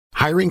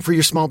Hiring for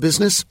your small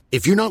business?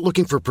 If you're not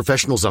looking for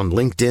professionals on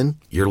LinkedIn,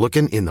 you're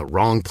looking in the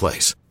wrong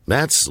place.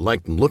 That's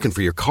like looking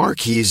for your car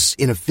keys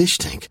in a fish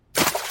tank.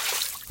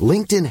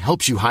 LinkedIn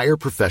helps you hire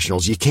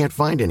professionals you can't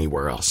find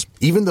anywhere else,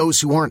 even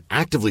those who aren't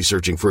actively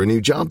searching for a new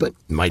job but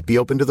might be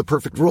open to the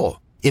perfect role.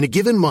 In a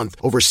given month,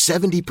 over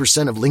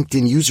 70% of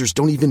LinkedIn users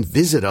don't even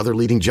visit other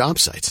leading job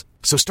sites.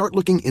 So start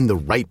looking in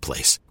the right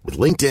place.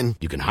 With LinkedIn,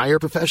 you can hire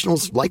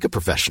professionals like a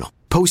professional.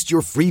 Post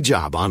your free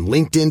job on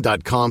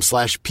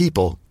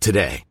linkedin.com/people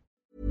today.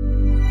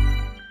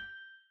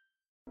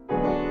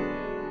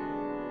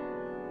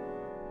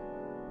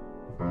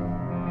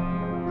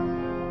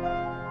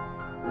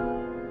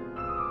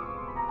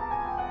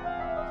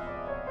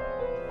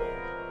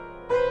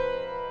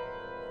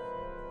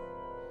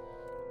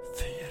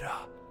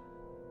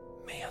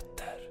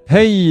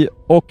 Hej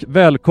och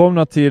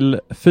välkomna till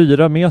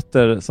 4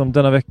 meter som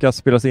denna vecka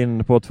spelas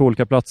in på 2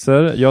 olika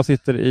platser. Jag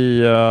sitter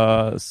i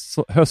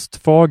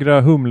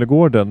höstfagra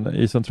Humlegården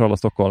i centrala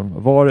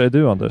Stockholm. Var är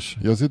du, Anders?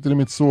 Jag sitter i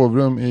mitt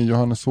sovrum i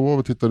Johanneshov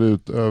och tittar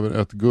ut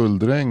över ett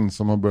guldregn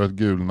som har börjat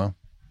gulna.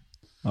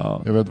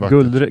 Ja, jag vet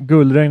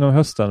guldregn om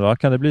hösten, va?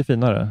 Kan det bli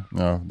finare?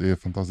 Ja, det är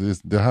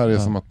fantastiskt. Det här är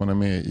som att man är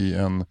med i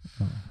en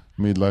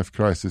midlife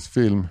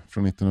crisis-film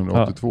från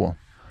 1982. Ja.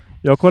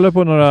 Jag kollar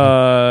på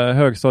några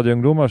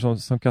högstadieungdomar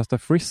som kastar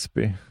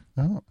frisbee.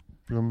 Ja,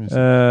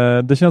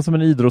 det känns som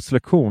en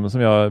idrottslektion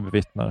som jag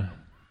bevittnar.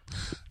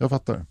 Jag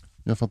fattar.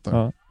 Ja.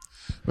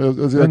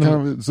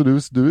 Så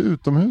du är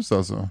utomhus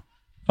alltså?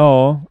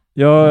 Ja,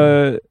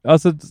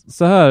 alltså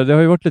så här, det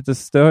har ju varit lite,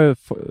 det har ju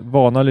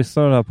vana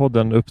lyssnare av den här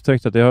podden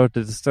upptäckt att det har varit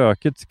lite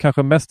stökigt,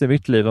 kanske mest i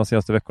mitt liv de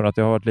senaste veckorna, att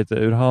jag har varit lite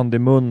ur hand i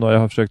mun och jag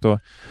har försökt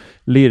att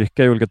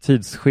lirka i olika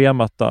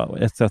tidsschemat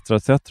etc.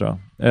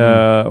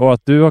 Och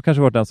att du har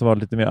kanske varit den som var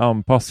lite mer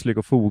anpasslig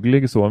och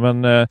foglig så,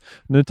 men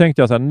nu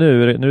tänkte jag så här,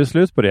 nu är det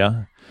slut på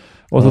det.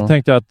 Och så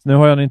tänkte jag att nu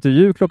har jag en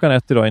intervju klockan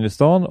 1 idag in i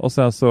stan och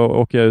sen så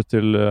åker jag ut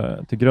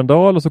till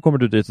Gröndal och så kommer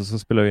du dit och så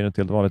spelar vi in ett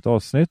helt vanligt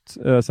avsnitt,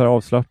 så här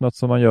avslappnat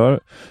som man gör.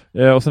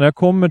 Och sen när jag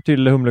kommer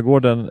till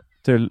Humlegården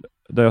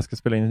där jag ska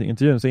spela in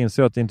intervjun så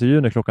inser jag att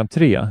intervjun är klockan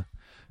 3.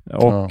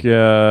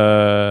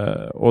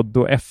 Och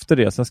då efter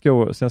det,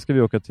 sen ska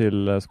vi åka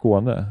till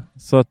Skåne.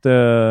 Så att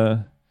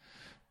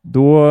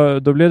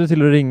då blev det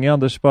till att ringa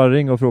Anders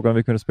Sparring och fråga om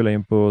vi kunde spela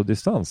in på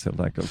distans helt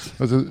enkelt.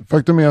 Alltså,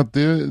 faktum är att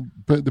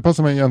det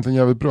passar mig egentligen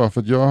jävligt bra,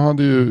 för att jag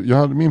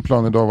hade min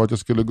plan idag var att jag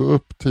skulle gå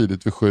upp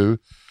tidigt vid 7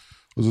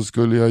 och så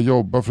skulle jag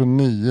jobba från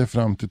 9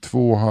 fram till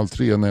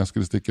 2:30 när jag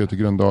skulle sticka ut till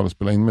Gröndal och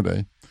spela in med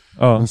dig.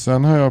 Ja. Men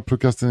sen har jag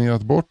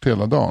prokrastinerat bort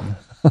hela dagen.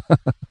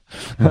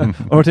 Har du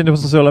varit inne på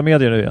sociala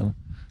medier nu igen?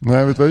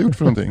 Nej, vet du vad jag har gjort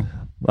för någonting?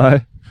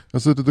 Nej. Jag har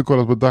suttit och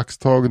kollat på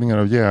dagstagningar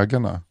av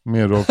jägarna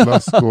med Rolf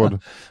Lassgård.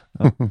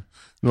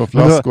 Rolf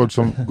Lassgård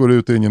som går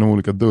ut in genom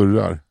olika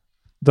dörrar.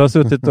 Du har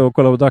suttit och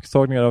kollat på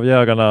dagstagningar av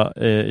jägarna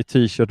i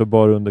t-shirt och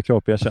bara under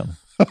kroppjärsen?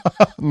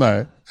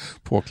 Nej,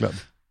 påklädd.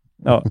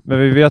 Ja, men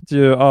vi vet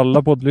ju,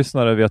 alla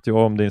poddlyssnare vet ju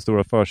om din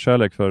stora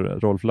förkärlek för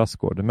Rolf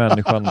Lassgård.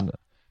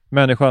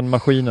 Människan,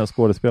 maskinen,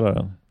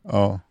 skådespelaren.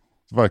 Ja,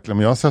 verkligen.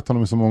 Men jag har sett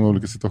honom i så många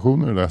olika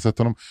situationer. Jag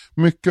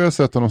har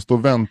sett honom stå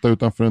och vänta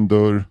utanför en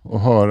dörr och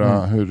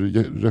höra hur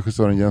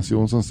regissören Jens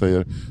Jonsson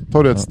säger: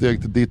 ta det ett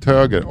steg till ditt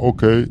höger.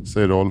 Okej,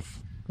 säger Rolf.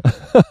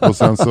 Och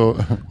sen så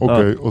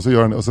och så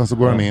gör han, och sen så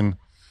går han in,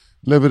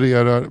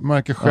 levererar,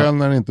 märker själv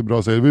när det inte är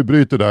bra, säger vi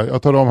bryter där,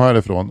 jag tar dem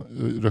härifrån,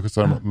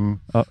 regissören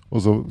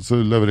och så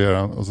levererar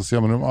han, och så ser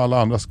man hur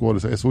alla andra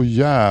skådespelare är så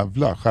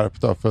jävla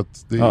skärpta för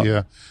att det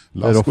är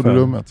Lassgård i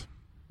rummet.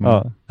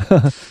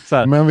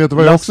 Men vet du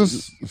vad jag också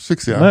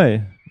fick se?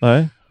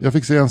 Nej. Jag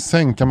fick se en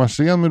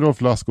sängkammarscen med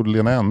Rolf Lassgård och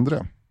Lena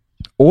Endre.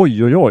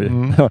 Oj.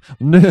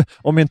 Nu,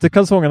 om inte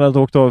kalsongerna hade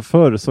åkt av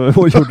förr så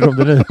gjorde de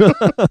det nu.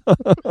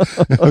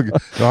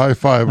 jag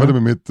high-fivade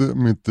med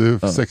mitt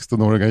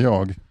 16-åriga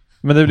jag.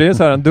 Men det blev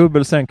så här en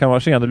dubbel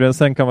sängkammarscen. Det blev en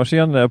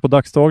sängkammarscen på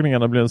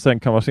dagstagningen och det blev en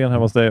sängkammarscen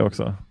hemma hos dig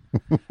också.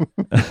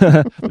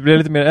 Det blev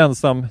lite mer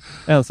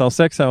ensam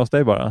sex hemma hos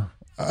dig bara.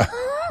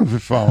 För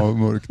fan vad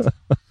mörkt.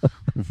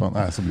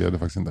 Nej, så blev det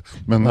faktiskt inte.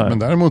 Men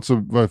däremot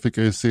så fick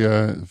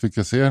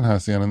jag se den här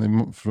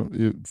scenen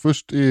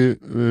först i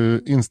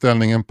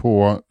inställningen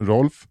på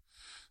Rolf,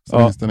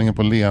 sen inställningen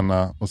på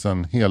Lena och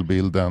sen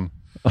helbilden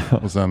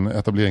och sen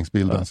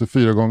etableringsbilden. Så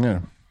 4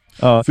 gånger.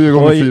 4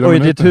 gånger 4 minuter. Och i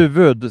ditt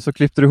huvud så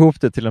klippte du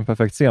ihop det till en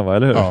perfekt scen, va?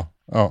 Eller hur?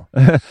 Ja.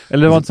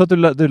 Eller det var inte så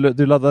att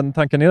du laddade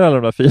tankar ner alla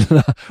de där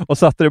filerna och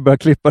satte dig och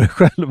började klippa dig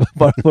själv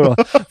bara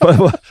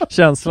på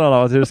känslan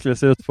av att hur det skulle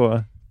se ut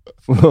på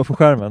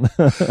skärmen.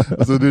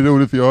 Alltså det är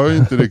roligt, för jag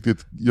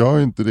har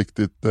inte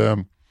riktigt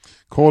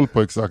koll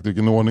på exakt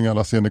vilken ordning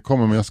alla scener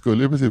kommer, men jag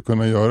skulle i princip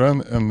kunna göra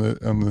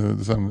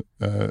en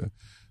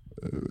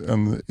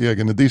en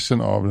egen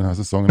edition av den här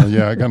säsongen av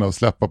Jägarna och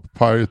släppa på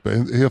Pirate Bay.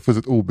 Helt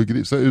fullständigt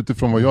obegripligt. Så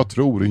utifrån vad jag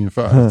tror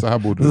ungefär. Så här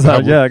borde så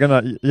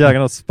här,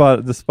 Jägarna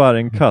The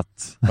Sparring Cut.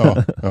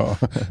 Ja.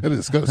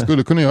 Eller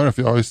skulle kunna göra,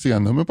 för jag har ju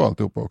scennummer på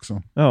alltihopa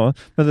också. Ja,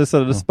 men det är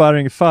så The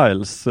Sparring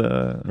Files,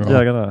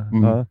 Jägarna.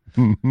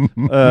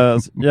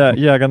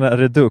 Jägarna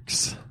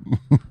Redux.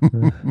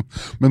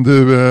 Men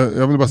du,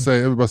 jag vill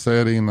bara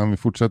säga det innan vi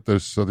fortsätter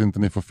så att inte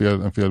ni får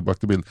en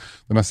felaktig bild.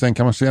 Den här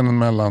sängkammarscenen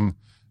mellan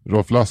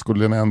Rolf Lassgård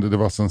och Lena Endre, det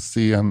var alltså en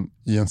scen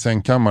i en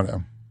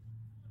sängkammare.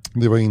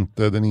 Det var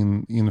inte,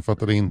 den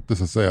innefattade inte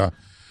så att säga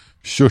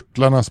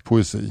körtlarnas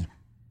poesi.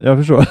 Jag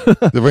förstår.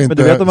 Det var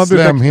inte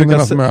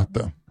slemhinnornas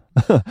möte.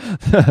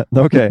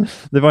 Okej,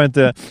 det var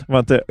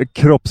inte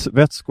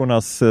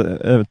kroppsvätskornas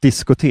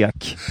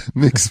diskotek.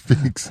 Nix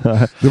fix.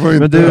 Det var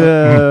inte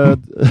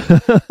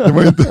det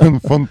var inte en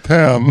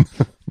fontän.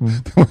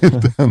 Det var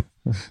inte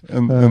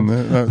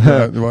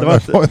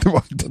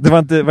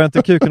det var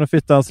inte Kuken och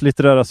Fittans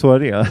litterära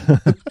soaré.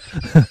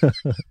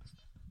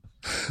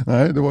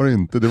 Nej, det var det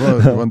inte. Det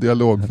var en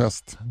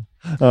dialogfest.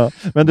 Ja.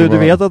 Men du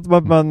vet att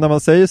när man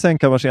säger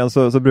sängkammarscen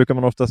så brukar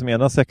man oftast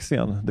mena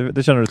sexscen.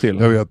 Det känner du till?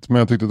 Jag vet, men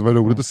jag tyckte att det var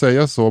roligt att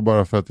säga så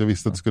bara för att jag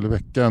visste att det skulle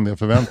väcka en del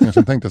förväntningar.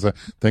 Sen tänkte jag så här,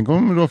 tänk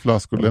om Rolf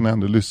Lassgård och Lena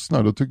Endre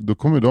lyssnar, då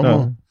kommer de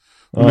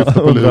att lyfta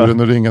på luren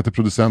och ringa till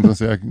producenten och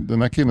säga,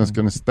 den här killen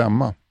ska ni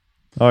stämma.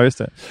 Ja, just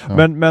det.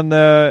 Ja. Men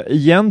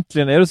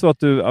egentligen är det så att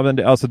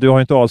du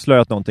har inte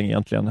avslöjat någonting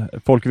egentligen.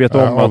 Folk vet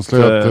om att...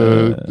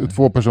 avslöjat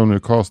 2 personer i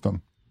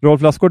casten.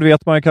 Rolf Lassgård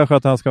vet man kanske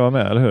att han ska vara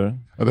med, eller hur?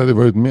 Ja, det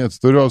var ju ett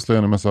större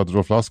avslöjande med så att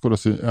Rolf Lassgård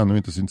ännu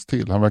inte syns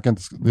till. Det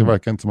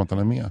verkar inte som att han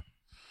är med.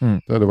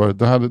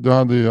 Då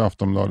hade ju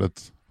Aftonbladet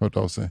hört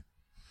av sig.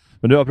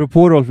 Men du,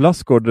 apropå Rolf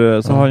Lassgård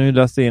så har han ju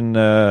läst in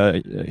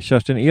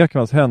Kerstin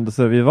Ekmans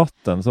Händelser vid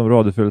vatten som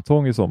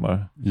radioföretag i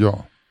sommar.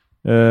 Ja.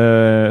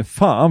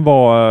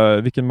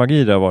 Vilken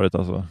magi det har varit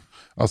alltså.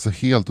 Alltså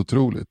helt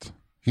otroligt.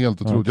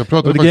 Helt otroligt. Ja. Jag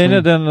pratade grejen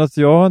är den att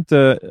jag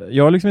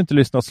har liksom inte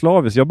lyssnat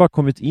slaviskt. Jag har bara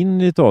kommit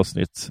in i ett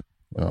avsnitt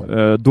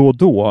då och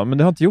då. Men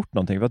det har inte gjort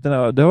någonting. För att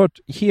det har varit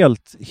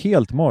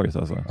helt magiskt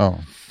alltså. Ja.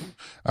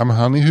 Ja, men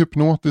han är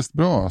hypnotiskt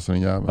bra alltså,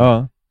 en jävel.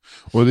 Ja.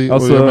 Och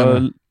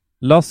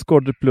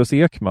Lassgård plus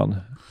Ekman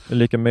är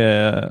lika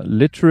med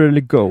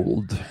literally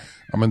gold.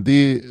 Ja, men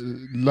det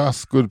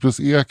Lassgård plus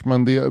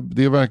Ekman, det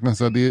är verkligen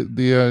så här,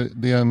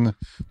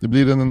 det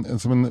blir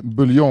som en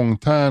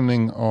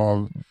buljongtärning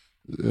av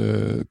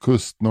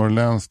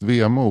kustnorrländskt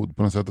vemod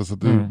på något sätt. Alltså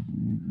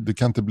det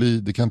kan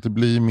inte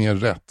bli mer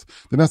rätt.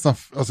 Det är nästan,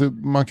 alltså,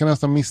 man kan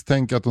nästan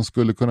misstänka att det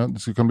skulle kunna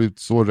bli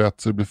så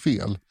rätt så det blir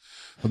fel.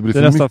 Att det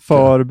är nästan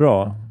för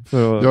bra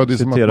för att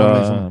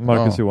citera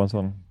Marcus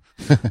Johansson.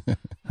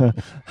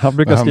 Han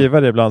brukar skriva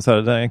det ibland så här,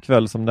 det är en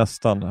kväll som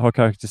nästan har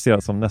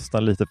karaktäriserats som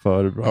nästan lite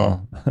för bra.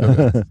 Ja, jag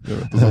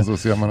vet. Och sen så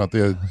ser man att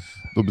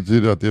då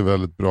betyder det att det är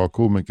väldigt bra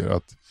komiker,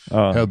 att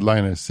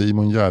headliner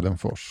Simon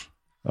Gärdenfors.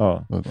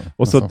 Ja.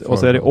 Och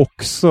så är det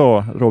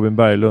också Robin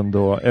Berglund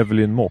och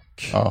Evelyn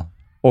Mock. Ja.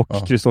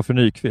 Och Kristoffer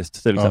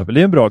Nyqvist till exempel.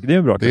 Det är en bra kväll.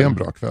 Det är en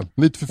bra kväll.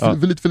 Lite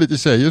för lite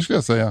tjejer skulle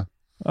jag säga.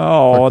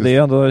 Ja, faktiskt. Det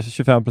är ändå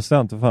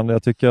 25%. Fan,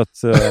 jag tycker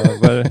att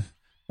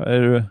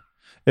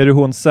är du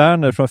hon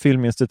Särner från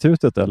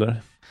Filminstitutet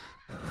eller?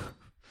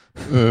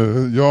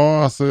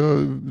 Ja, alltså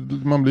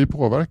man blir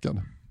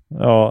påverkad.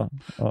 Ja.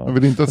 Jag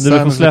vill inte att du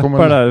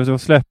får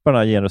släppa det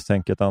här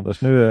genustänket,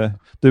 Anders. Nu är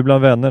du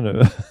bland vänner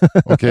nu.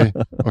 Okej.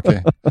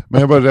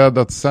 Men jag är bara rädd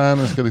att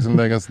Särner ska liksom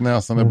läggas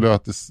näsan i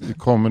blöt i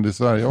comedy i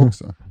Sverige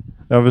också.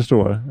 Jag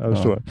förstår.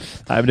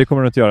 Nej, men det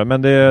kommer du inte göra.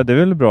 Men det är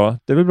väl bra.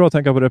 Det är väl bra att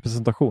tänka på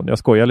representation. Jag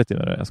skojar lite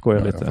med det. Jag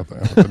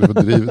fattar.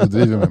 Du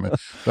driver med mig.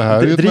 Det här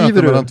är ju ett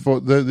möte mellan två.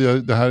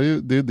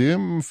 Det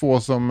är få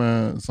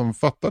som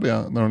fattar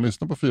det när de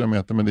lyssnar på 4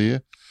 meter. Men det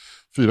är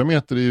 4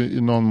 meter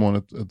i någon mån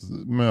ett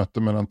möte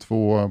mellan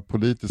 2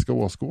 politiska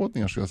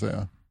åskådningar, ska jag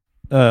säga.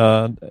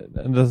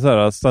 Det så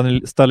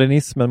här,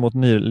 stalinismen mot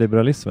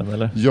nyliberalismen,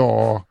 eller?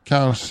 Ja,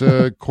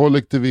 kanske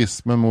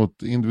kollektivismen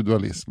mot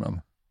individualismen.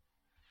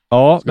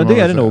 Ja, men det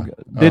är det nog.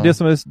 Det är det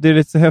som är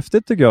lite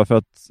häftigt tycker jag, för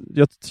att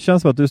det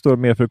känns som att du står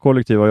mer för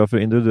kollektiva och jag för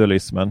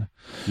individualismen.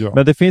 Ja.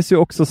 Men det finns ju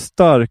också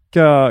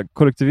starka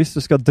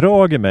kollektivistiska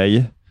drag i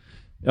mig.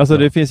 Alltså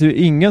det finns ju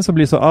ingen som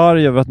blir så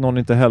arg över att någon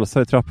inte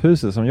hälsar i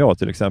trapphuset som jag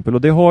till exempel.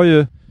 Och det har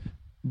ju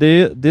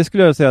det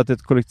skulle jag säga att det är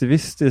ett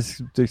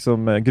kollektivistiskt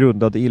liksom,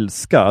 grundad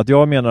ilska. Att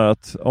jag menar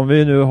att om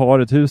vi nu har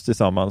ett hus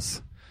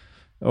tillsammans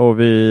och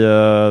vi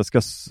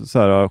ska så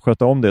här,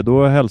 sköta om det,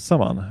 då hälsar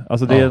man.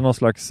 Alltså det är någon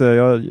slags,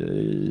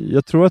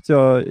 jag tror att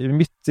jag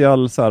mitt i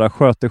all så här,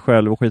 sköter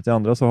själv och skit i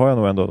andra, så har jag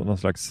nog ändå någon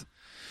slags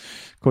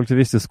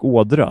kollektivistisk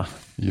ådra.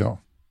 Ja.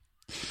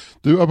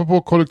 Du,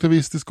 apropå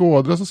kollektivistisk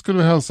ådra, så skulle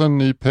vi hälsa en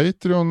ny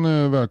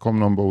Patreon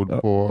välkomna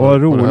ombord på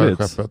det här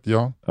skeppet.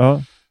 Ja.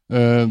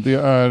 Det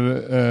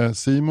är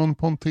Simon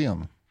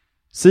Pontén.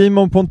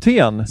 Simon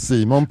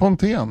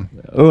Pontén?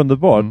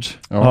 Underbart.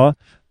 Ja.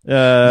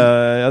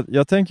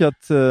 Jag tänker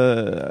att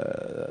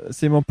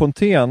Simon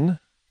Pontén,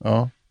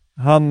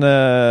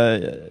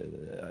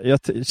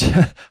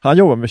 han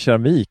jobbar med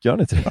keramik, gör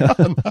han inte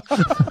det?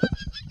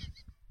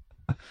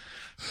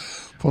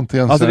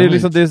 Pontén Alltså det är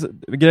liksom,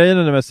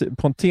 grejen med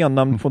Pontén,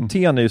 namn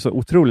Pontén är ju så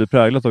otroligt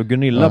präglat av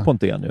Gunilla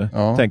Pontén ju,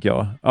 tänker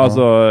jag.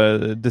 Alltså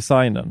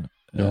designen.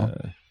 Ja.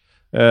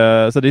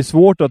 Så det är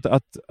svårt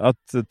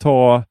att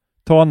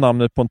ta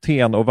namnet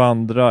Pontén och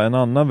vandra en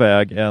annan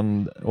väg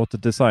än åt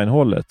ett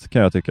designhållet,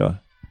 kan jag tycka.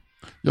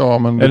 Ja,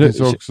 men det finns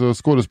ju också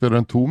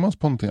skådespelaren Thomas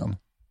Pontén.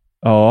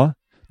 Ja,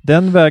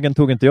 den vägen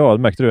tog inte jag,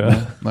 märkte du?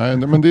 Nej,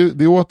 men det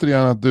är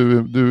återigen att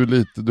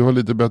du har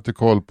lite bättre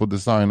koll på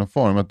design och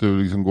form. Att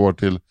du liksom går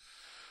till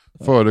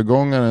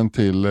föregångaren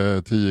till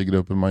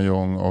 10-gruppen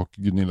Mahjong och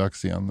Gunilla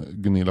Axén,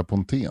 Gunilla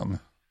Pontén.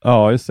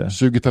 Ja, just det.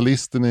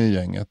 20-talisten i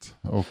gänget.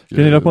 Och,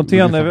 Gunilla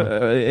Pontén,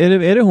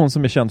 är det hon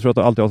som är känd för att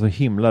alltid ha så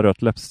himla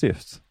rött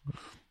läppstift?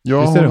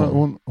 Ja,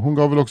 hon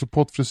gav väl också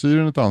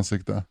pottfrisyren ett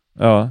ansikte.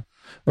 Ja,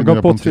 hon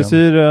gav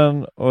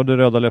pottfrisyren och det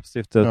röda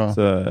läppstiftet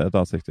ett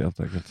ansikte helt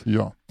enkelt.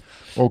 Ja.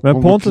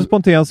 Men Pontus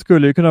Pontén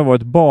skulle ju kunna vara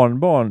ett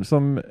barnbarn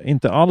som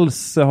inte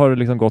alls har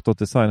liksom gått åt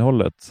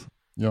designhållet.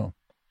 Ja.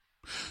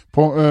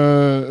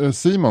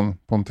 Simon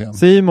Pontén.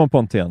 Simon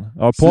Pontén.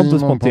 Ja,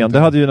 Pontus Pontén. Det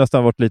hade ju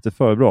nästan varit lite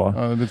för bra.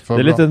 Ja,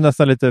 det är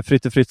nästan lite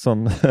Fritte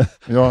Fritzson.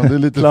 Ja, det är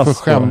lite för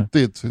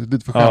skämtigt.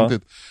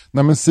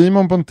 Nej, men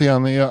Simon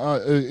Pontén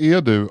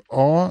är du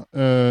A.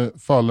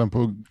 Fallen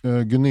på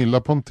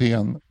Gunilla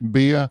Pontén.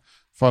 B.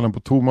 Fallen på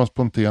Thomas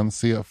Pontén.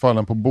 C.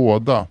 Fallen på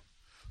båda.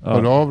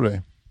 Hör av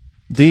dig.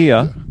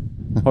 D.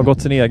 Har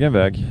gått sin egen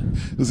väg.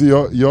 Alltså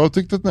jag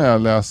tyckte att när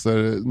jag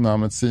läser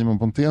namnet Simon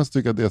Pontén så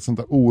tycker jag att det är ett sånt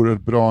där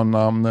oerhört bra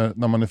namn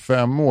när man är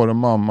 5 år och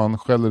mamman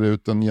skäller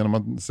ut den genom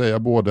att säga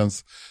både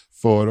ens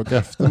för- och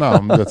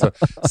efternamn.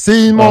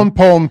 Simon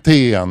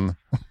Pontén!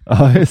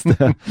 Ja, just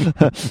det.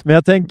 Men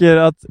jag tänker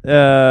att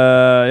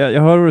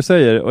jag hör vad du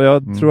säger och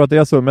jag tror att det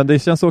är så, men det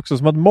känns också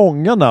som att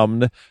många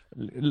namn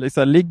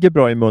liksom ligger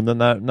bra i munnen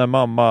när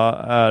mamma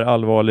är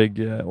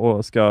allvarlig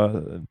och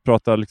ska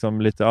prata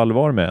liksom lite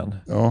allvar med en.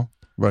 Ja,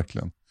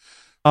 verkligen.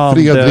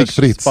 Fredrik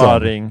Fritzson.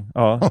 Sparring,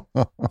 ja.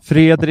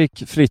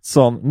 Fredrik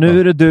Fritzson, nu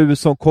är det du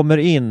som kommer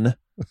in.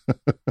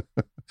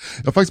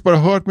 Jag har faktiskt bara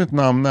hört mitt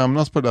namn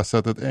nämnas på det där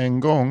sättet en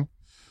gång.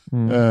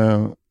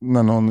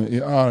 När någon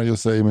är arg och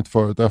säger mitt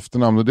för- och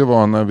efternamn, och det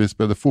var när vi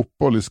spelade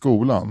fotboll i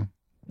skolan.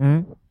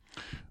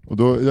 Och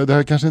då, det här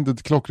är kanske inte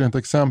ett klockrent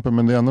exempel,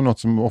 men det är ändå något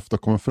som ofta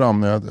kommer fram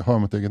när jag hör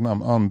mitt eget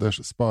namn,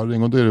 Anders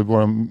Sparring, och då är det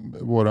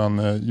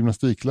våran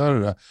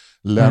gymnastiklärare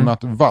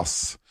Lennart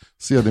Wass,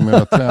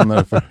 sedermera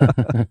tränare för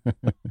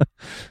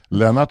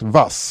Lennart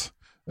Wass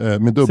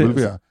med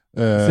W,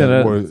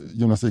 vår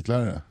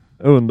gymnastiklärare.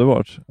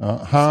 Underbart. Ja,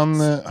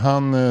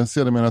 han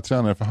sedermera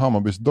tränare för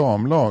Hammarbys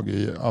damlag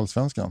i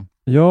Allsvenskan.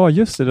 Ja,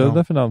 just det. Det är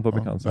därför namn på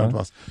bekant.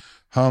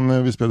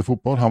 Vi spelade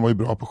fotboll. Han var ju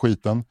bra på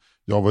skiten.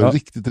 Jag var ju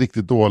riktigt,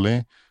 riktigt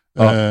dålig.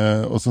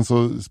 Och sen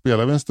så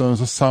spelade vi en stund,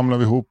 så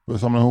samlade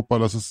ihop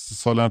alla, så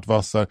sa Lennart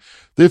Wass här: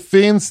 det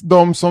finns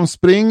de som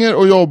springer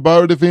och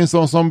jobbar och det finns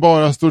de som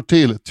bara står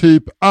till.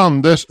 Typ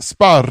Anders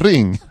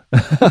Sparring.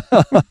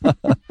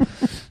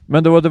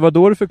 Men det var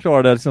då du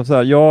förklarade liksom så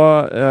här,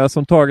 jag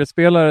som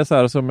targetspelare så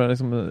här, som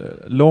liksom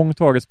lång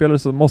targetspelare,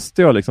 så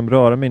måste jag liksom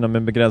röra mig inom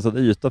en begränsad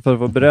yta för att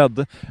vara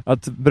beredd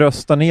att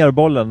brösta ner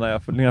bollen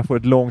när jag får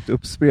ett långt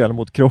uppspel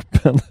mot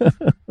kroppen.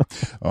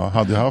 Ja,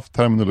 hade jag haft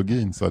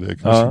terminologin så hade jag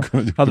kanske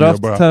kunnat göra. Hade du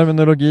haft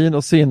terminologin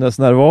och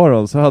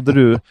sinnesnärvaron så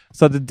hade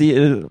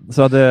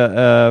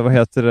vad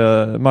heter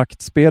det,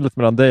 maktspelet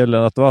mellan dig och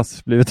Lennart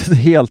Wass blivit ett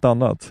helt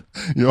annat.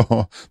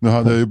 Ja, nu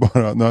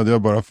hade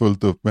jag bara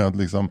fullt upp med att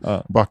liksom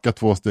backa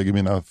 2 steg i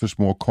mina för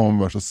små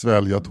Converse och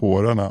svälja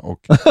tårarna och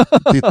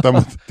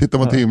titta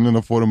mot himlen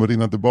och få dem att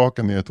rinna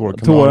tillbaka ner i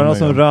tårkanalerna. Tårarna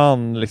som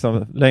rann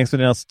liksom längs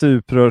med dina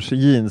stuprörs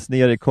jeans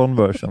ner i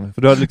Conversen.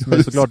 För du hade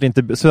liksom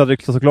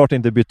såklart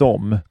inte bytt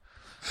om.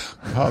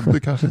 Jag hade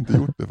kanske inte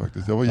gjort det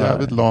faktiskt. Jag var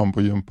jävligt lam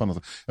på gympan.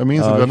 Alltså. Jag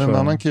minns att vi hade en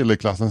annan kille i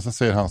klassen som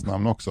säger hans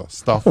namn också.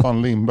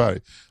 Staffan Lindberg.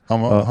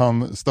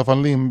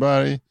 Staffan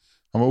Lindberg,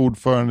 han var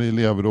ordförande i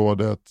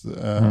elevrådet.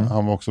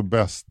 Han var också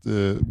bäst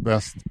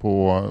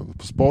på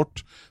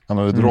sport. Han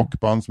hade ett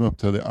rockband som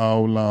uppträdde i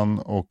aulan.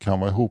 Och han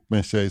var ihop med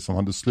en tjej som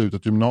hade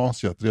slutat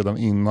gymnasiet redan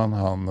innan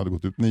han hade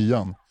gått ut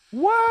 9:an.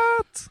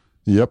 What?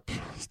 Japp,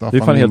 Staffan Det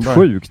är fan Lindberg. helt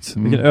sjukt.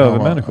 Vilken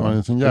övermänniska. Han är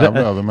en sån jävla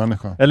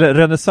övermänniska. Eller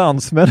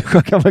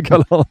renässansmänniska kan man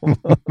kalla honom.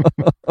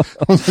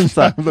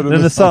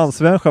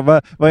 Renässansmänniska.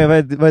 Vad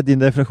är din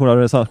definition av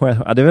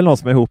renässansmänniska? Ja, det är väl någon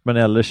som är ihop med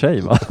en äldre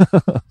tjej, va?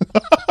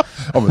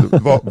 Ja,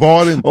 men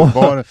var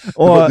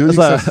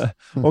inte.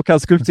 Och kan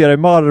skulptera i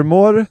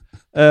marmor.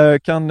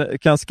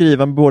 Kan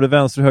skriva med både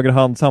vänster och höger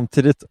hand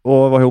samtidigt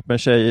och vara ihop med en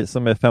tjej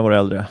som är 5 år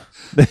äldre.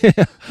 Det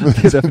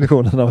är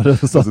definitionen av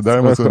renässansmänniska. Alltså,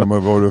 däremot så undrar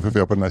man vad det för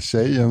fel på den här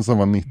tjejen som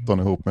var 19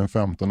 ihop med en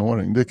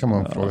 15-åring. Det kan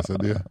man fråga sig.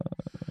 Det.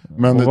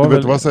 Men du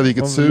vet vad så här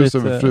riktigt sus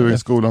över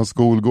Fruhängsskolans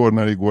skolgård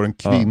när det går en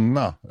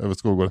kvinna över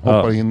skolgården.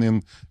 Hoppar in i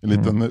en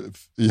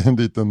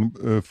liten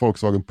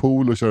Volkswagen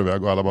Polo och kör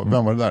iväg och alla bara,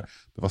 vem var det där?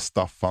 Det var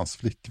Staffans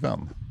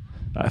flickvän.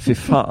 Nej, fy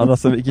fan,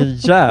 alltså vilken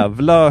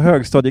jävla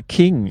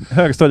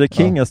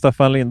högstadiekingen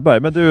Staffan Lindberg.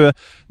 Men du,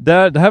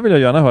 det här vill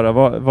jag gärna höra.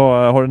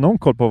 Har du någon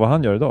koll på vad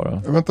han gör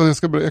idag då? Vänta,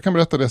 jag kan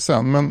berätta det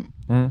sen.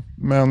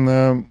 Men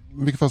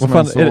vilket fall som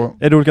helst så...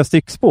 Är det olika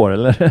stickspår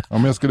eller? Ja,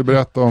 men jag skulle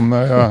berätta om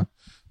när jag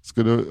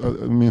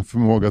min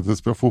förmåga att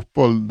spela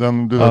fotboll,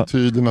 den blev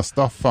tydlig när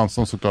Staffan,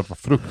 som såklart var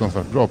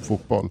fruktansvärt bra på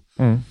fotboll,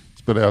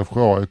 spelade i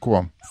Älvsjö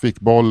AIK, fick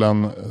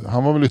bollen,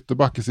 han var väl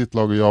ytterback i sitt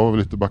lag och jag var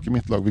väl ytterback i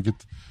mitt lag,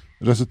 vilket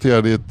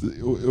resulterade i ett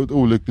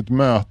olyckligt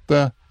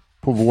möte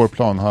på vår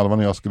planhalva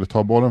när jag skulle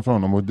ta bollen från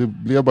honom, och det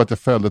blev bara att jag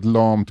fällde ett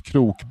lamt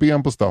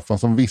krokben på Staffan,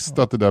 som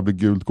visste att det där blir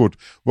gult kort,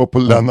 var på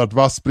Lennart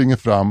Wass springer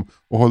fram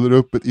och håller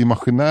upp ett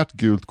imaginärt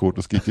gult kort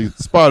och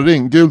skriker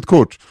sparring, gult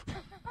kort.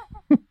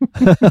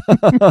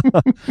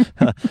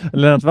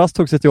 Lennart Wass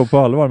tog sitt jobb på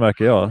allvar,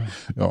 märker jag.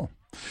 Ja.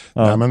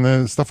 Nej,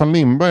 men Staffan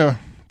Lindberg,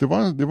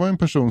 det var en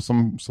person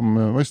som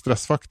var ju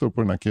stressfaktor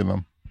på den här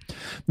killen.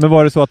 Men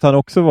var det så att han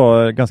också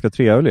var ganska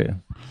trevlig?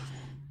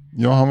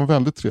 Ja, han var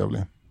väldigt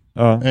trevlig.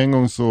 Ja. En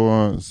gång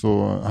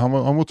så han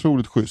var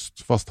otroligt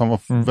schysst, fast han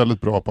var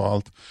väldigt bra på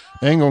allt.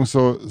 En gång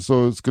så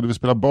skulle vi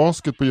spela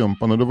basket på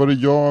Jumpan, och då var det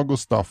jag och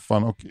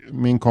Staffan och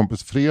min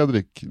kompis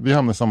Fredrik, vi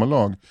hamnade i samma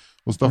lag,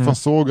 och Staffan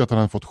såg att han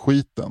hade fått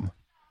skiten.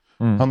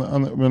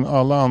 Men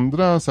alla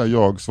andra så här,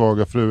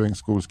 jag-svaga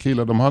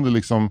fruängsskolskillar, de hade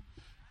liksom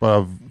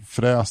bara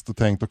fräst och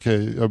tänkt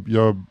okej,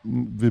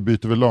 vi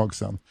byter väl lag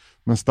sen.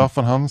 Men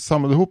Staffan, han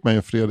samlade ihop mig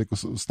och Fredrik och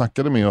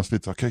snackade med oss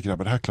lite så, okej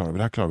grabbar, det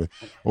här klarar vi.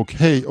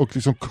 Och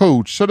liksom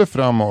coachade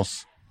fram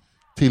oss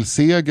till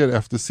seger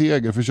efter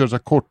seger, för att köra så här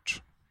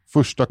kort,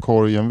 första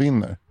korgen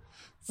vinner.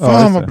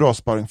 Fan vad bra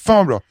sparring, fan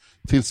vad bra.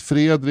 Tills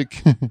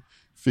Fredrik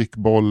fick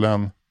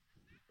bollen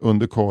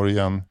under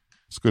korgen,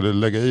 skulle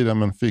lägga i den,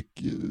 men fick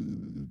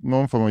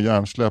någon form av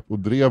hjärnsläpp och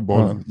drev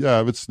bollen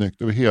jävligt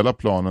snyggt över hela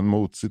planen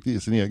mot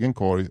sin egen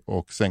korg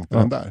och sänkte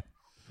den där.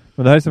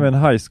 Men det här är som en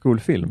high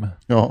school-film.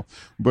 Ja,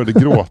 började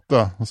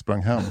gråta och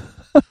sprang hem.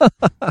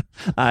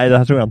 Nej, det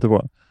här tror jag inte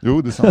på.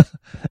 Jo, det är sant.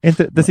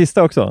 Inte det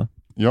sista också?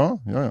 Ja.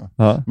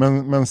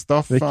 Men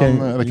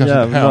Staffan, eller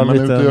kanske inte hem,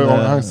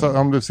 men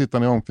han blev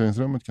sittande i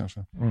omklädningsrummet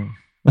kanske.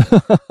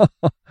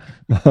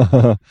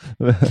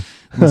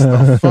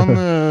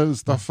 Men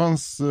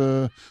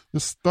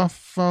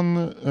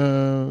Staffan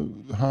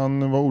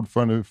han var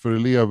ordförande för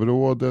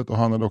elevrådet, och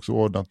han hade också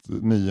ordnat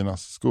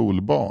 9:ornas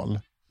skolbal.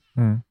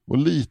 Och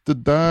lite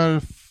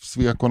där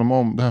svek honom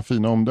om det här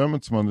fina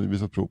omdömet som han hade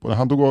visat prov på.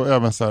 Han tog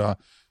även så här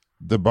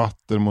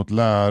debatter mot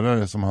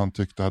lärare som han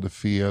tyckte hade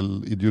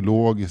fel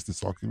ideologiskt i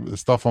saker.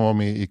 Staffan var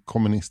med i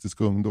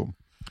Kommunistisk ungdom.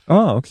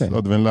 Okay. Så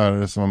hade vi en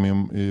lärare som var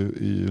med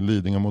i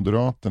Lidingö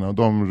Moderaterna, och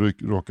de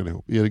råkade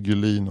ihop. Erik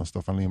Gullin och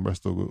Staffan Lindberg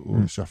stod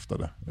och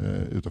käftade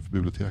utanför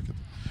biblioteket.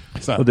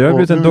 Sen, och det har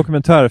blivit en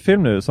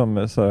dokumentärfilm nu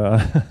som så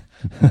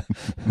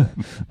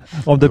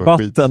om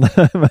debatten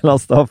mellan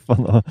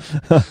Staffan och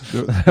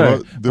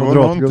det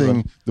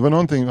var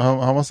någonting,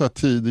 han var så här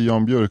tidig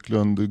Jan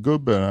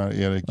Björklund-gubbe, här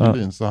Erik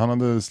Gullin, så han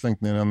hade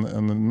slängt ner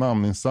en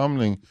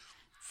namninsamling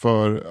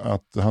för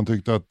att han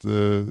tyckte att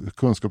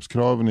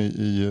kunskapskraven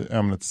i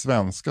ämnet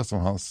svenska,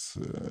 som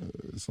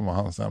var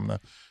hans ämne,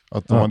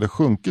 att de hade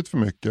sjunkit för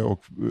mycket,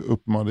 och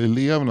uppmanade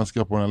eleverna att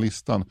skriva på den här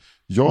listan.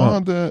 Jag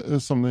hade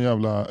som en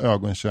jävla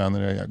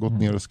ögontjänare gått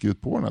ner och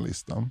skrivit på den här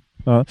listan.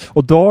 Ja.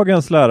 Och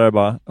dagens lärare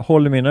bara,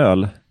 håll i min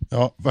öl.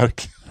 Ja,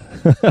 verkligen.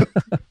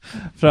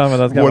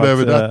 Framvända ett gammalt,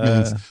 whatever that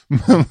means.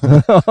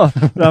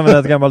 Framvända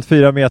ett gammalt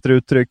 4 meter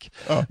uttryck.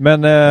 Ja.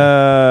 Men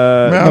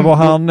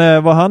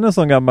var han en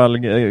sån gammal,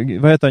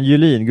 vad heter han,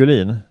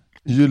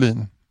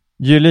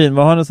 Gullin,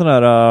 var han en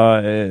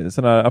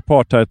sån här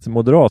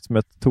apartheid-moderat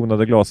med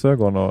tonade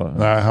glasögon?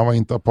 Nej, han var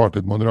inte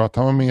apartheid-moderat.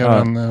 Han var mer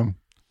en...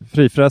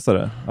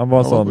 frifräsare. Han var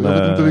en sån... Jag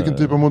vet inte vilken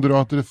typ av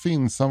moderater det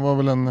finns. Han var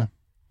väl en...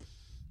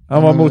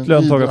 Han var mot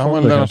löntagarfonder. Han var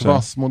en Lennart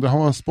Wass-modell. Han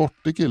var en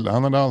sportig kille.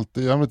 Han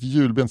hade ett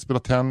julben,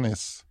 spelat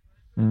tennis.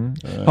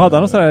 Hade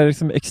han en sån här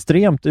liksom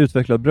extremt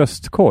utvecklad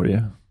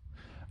bröstkorg?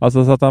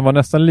 Alltså så att han var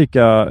nästan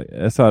lika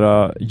så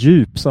här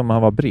djup som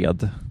han var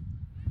bred.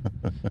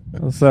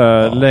 Så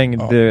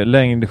här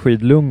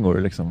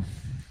längdskidlungor liksom.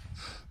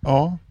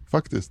 Ja,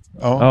 faktiskt.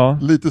 Ja.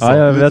 Lite så.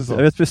 Jag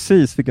vet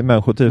precis vilken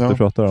människotyp du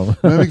pratar om.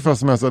 Men i vilket fall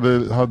som helst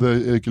hade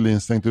Erik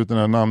Ullin stängt ut den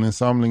här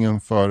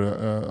namninsamlingen för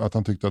att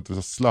han tyckte att det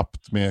var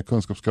slappt med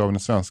kunskapskraven i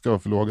svenska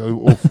och för låga,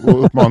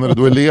 och uppmanade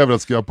då elever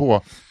att skriva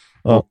på.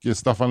 Och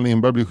Staffan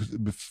Lindberg blir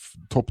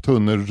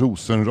topptunner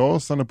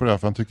rosenrasande på det här,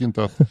 för han tycker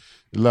inte att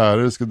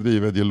lärare ska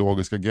driva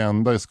ideologisk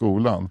agenda i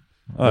skolan.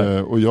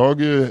 Och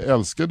jag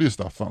älskade ju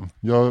Staffan.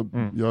 Jag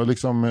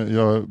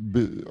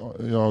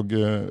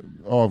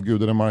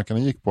avgudade marken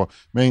han gick på.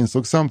 Men jag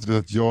insåg samtidigt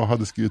att jag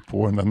hade skrivit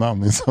på den där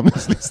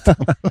namninsamlingslistan.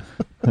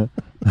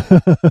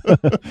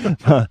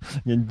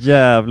 En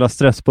jävla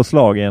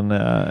stresspåslag i en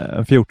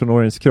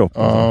 14-årings kropp.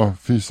 Ja,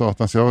 fy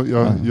satans.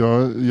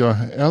 Jag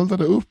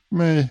eldade upp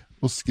mig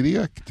och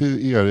skrek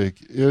till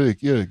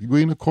Erik, gå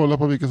in och kolla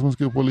på vilka som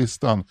skriver på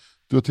listan.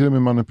 Du har till och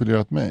med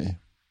manipulerat mig.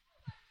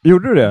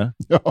 Gjorde du det?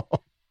 Ja.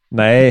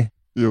 Nej.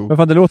 Jo. Men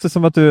fan, det låter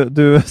som att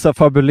du så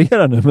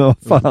fabulerar nu, men vad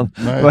fan.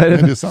 Nej, vad är det?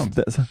 det är sant.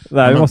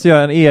 Nej, vi måste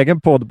göra en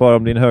egen podd bara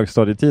om din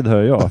högstadietid,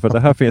 hör jag. För det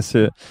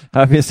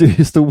här finns ju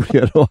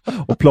historier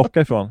att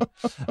plocka ifrån.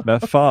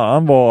 Men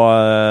fan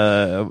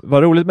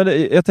vad roligt. Men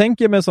jag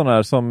tänker med sådana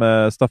här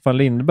som Staffan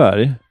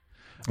Lindberg.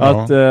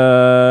 Att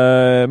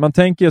man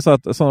tänker ju så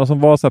att sådana som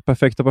var så här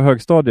perfekta på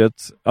högstadiet,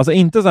 alltså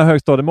inte så här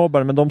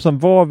högstadiemobbare, men de som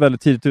var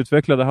väldigt tidigt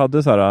utvecklade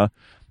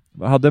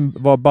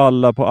var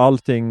balla på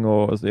allting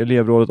och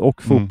elevrådet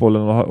och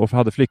fotbollen och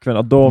hade flickvän,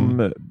 att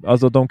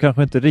de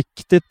kanske inte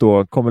riktigt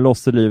då kommer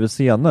loss i livet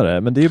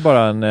senare, men det är ju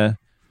bara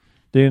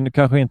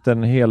kanske inte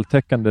en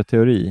heltäckande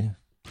teori.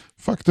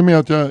 Faktum är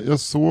att jag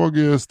såg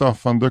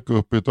Staffan dök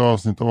upp i ett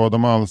avsnitt av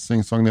Adam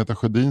Alsings och Agneta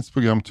Sjödins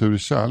program Tur i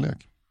kärlek.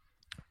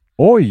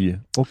 Oj,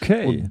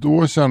 okej. Och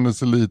då kändes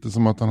det lite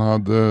som att han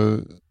hade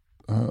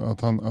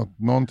att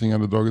någonting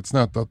hade dragit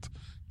snett, att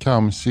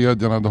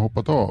kamkedjan hade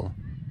hoppat av.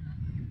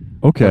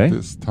 Okej.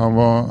 Han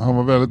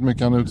var väldigt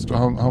mycket,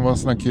 han var en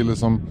sån här kille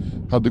som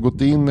hade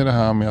gått in i det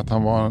här med att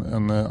han var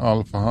en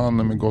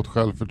alfahanne med gott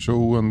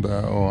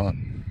självförtroende och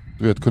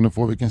du vet, kunde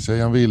få vilken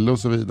tjej han ville och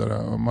så vidare.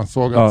 Och man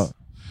såg att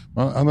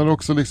han hade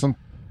också liksom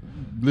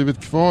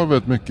blivit kvar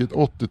väldigt mycket ett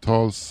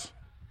 80-tals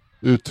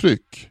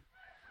uttryck.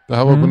 Det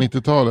här var på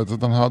 90-talet,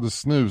 att han hade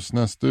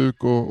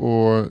snusnäsduk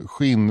och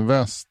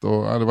skinnväst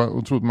och det var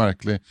otroligt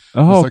märkligt.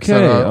 Aha,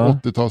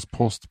 80-tals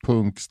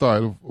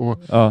post-punk-style.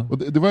 Och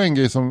det var en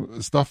grej som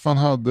Staffan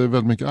hade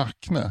väldigt mycket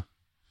akne.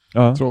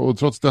 Och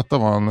trots detta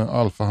var han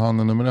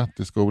alfahannen nummer 1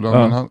 i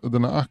skolan. Men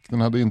den här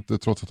aknen hade inte,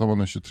 trots att han var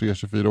nu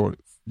 23-24 år,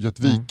 gett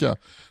vika.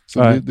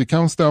 Så det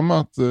kan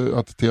stämma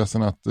att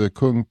tesen att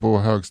kung på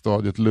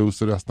högstadiet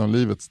loser resten av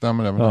livet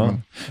stämmer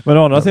även. Men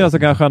å andra sidan så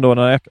kanske han då,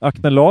 när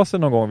aknen la sig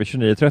någon gång vid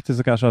 29-30,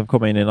 så kanske han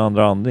kommer in i en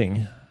andra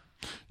andning.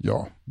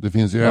 Ja, det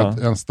finns ju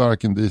en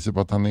stark indicie på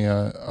att han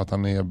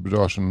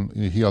rör sig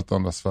i helt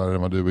andra sfärer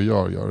än vad du och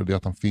jag gör. Och det är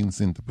att han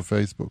finns inte på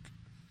Facebook.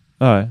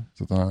 Nej.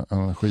 Så att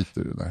han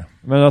skiter i det där.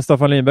 Men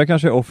Staffan Lindberg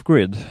kanske är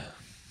off-grid.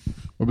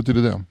 Vad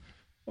betyder det?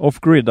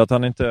 Off-grid, att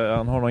han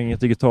har nog inget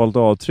digitalt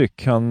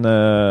avtryck. Han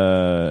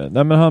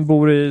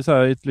bor i så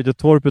här, ett litet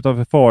torp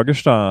utanför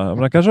Fagersta. Men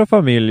han kanske har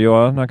familj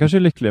och han kanske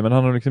är lycklig, men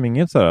han har liksom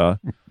inget så här.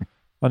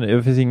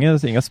 Det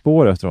finns inga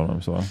spår efter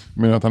honom så.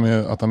 Men att han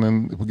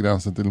är på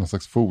gränsen till någon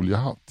slags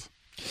foliehatt?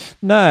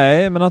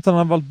 Nej, men att han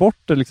har valt bort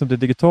det liksom, det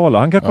digitala.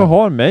 Han kanske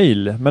har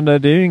mejl, men det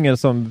är ju ingen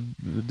som,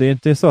 det är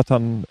inte så att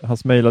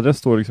hans mejladress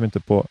står liksom inte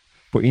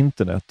på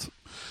internet.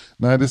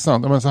 Nej, det är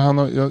sant. Men så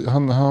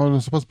han har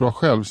en så pass bra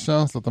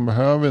självkänsla att han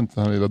behöver inte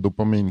den här lilla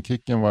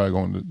dopaminkicken varje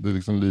gång det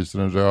liksom lyser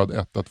en röd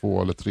 1,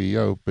 2 eller 3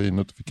 uppe i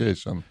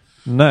notification.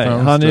 Nej,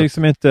 han är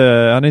liksom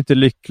inte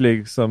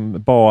lycklig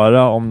som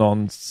bara om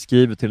någon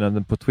skriver till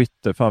henne på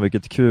Twitter. Fan,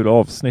 vilket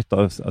kul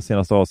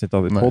senaste avsnitt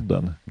av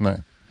podden.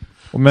 Nej.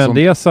 Men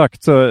det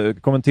sagt, så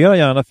kommentera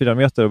gärna 4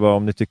 meter bara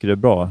om ni tycker det är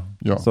bra.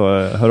 Ja. Så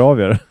hör av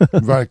er.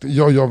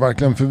 Ja,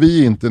 verkligen. För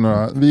vi är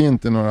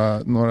inte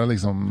några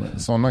liksom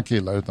sådana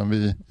killar,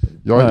 utan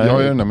jag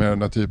är den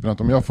där typen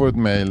att om jag får ett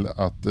mejl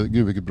att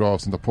gud vilket bra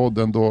avsnitt av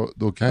podden,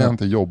 då kan jag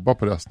inte jobba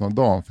på resten av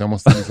dagen, för jag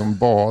måste liksom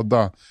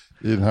bada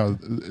i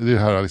det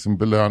här liksom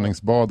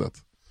belöningsbadet.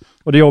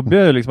 Och det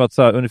jobbiga är liksom att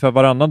så här, ungefär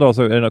varannan dag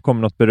så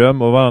kommer något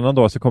beröm och varannan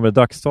dag så kommer det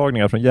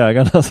dagstagningar från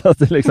jägarna, så att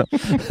det liksom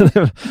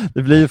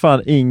det blir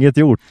fan inget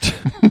gjort.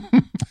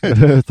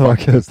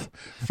 Faktiskt,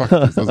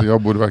 alltså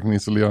jag borde verkligen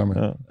isolera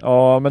mig.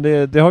 Ja, men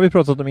det har vi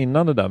pratat om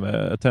innan, det där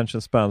med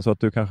attention span, så att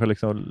du kanske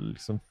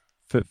liksom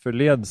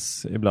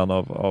förleds ibland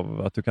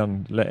av att du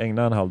kan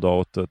ägna en halv dag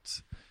åt ett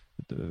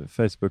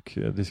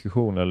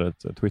Facebook-diskussion eller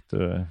ett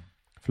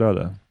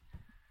Twitter-flöde.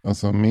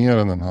 Alltså mer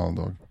än en halv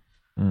dag.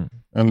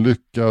 En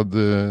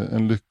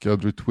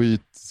lyckad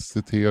retweet,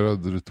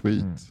 citerad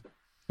retweet.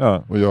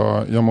 Ja. Och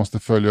jag måste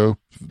följa upp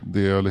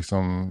det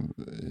liksom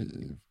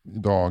i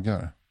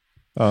dagar.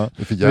 Ja.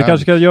 Vi kanske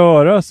ska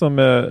göra som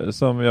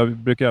jag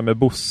brukar göra med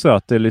Bosse,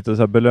 att det är lite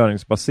så här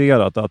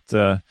belöningsbaserat, att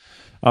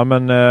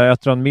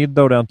äter han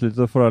middag ordentligt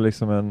så får han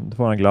liksom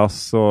får han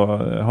glass, och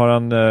har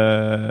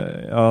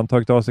han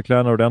tagit av sig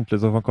kläderna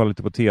ordentligt så får han kolla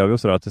lite på tv och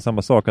sådär. Det är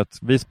samma sak, att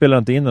vi spelar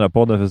inte in den här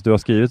podden för att du har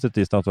skrivit ett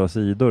visst antal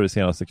sidor i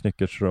senaste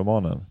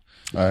Knyckertz-romanen.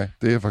 Nej,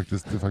 det är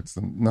faktiskt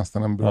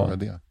nästan en bra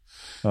idé.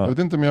 Ja. Jag vet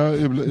inte om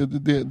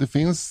det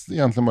finns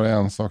egentligen bara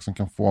en sak som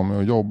kan få mig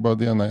att jobba.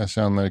 Det är när jag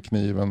känner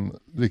kniven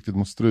riktigt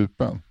mot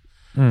strupen.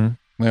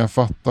 När jag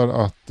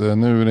fattar att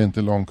nu är det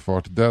inte långt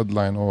kvar till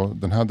deadline, och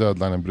den här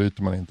deadlinen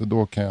bryter man inte,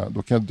 då kan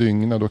jag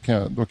dygna, då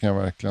kan jag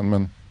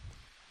verkligen,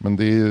 men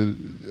det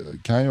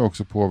kan ju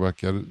också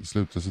påverka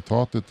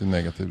slutresultatet i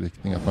negativ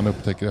riktning, att man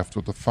upptäcker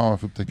efteråt att fan,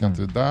 varför upptäcker jag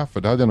inte det där,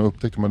 för det hade jag nog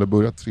upptäckt om jag hade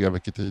börjat 3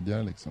 veckor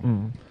tidigare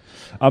liksom.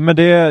 Ja, men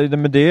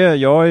det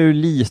jag är ju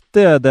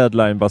lite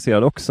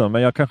deadline-baserad också,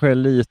 men jag kanske är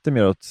lite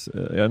mer åt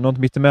något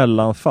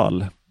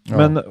mittemellanfall. Ja.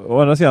 Men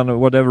å andra sidan,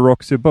 whatever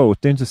rocks your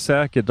boat, det är inte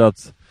säkert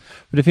att,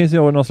 för det finns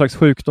ju någon slags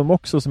sjukdom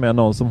också som är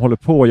någon som håller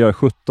på att göra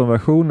 17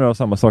 versioner av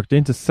samma sak. Det är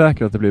inte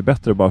säkert att det blir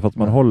bättre bara för att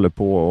man håller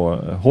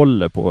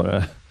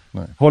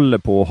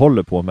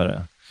på med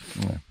det.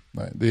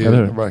 Nej, det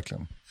är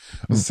verkligen.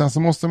 Sen så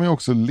måste man ju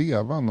också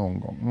leva någon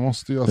gång. Man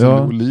måste ju,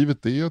 alltså,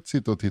 livet är ju att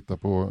sitta och titta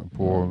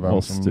på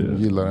vem som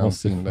gillar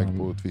ens inlägg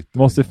på Twitter.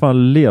 Måste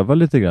fan leva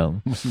lite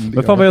grann.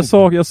 Men fan vad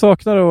jag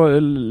saknar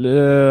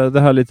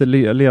det här lite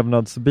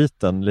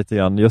levnadsbiten lite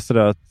grann. Just det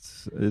där att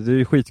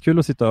det är skitskul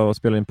att sitta och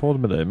spela in podd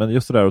med dig, men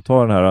just det där att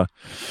ta den här,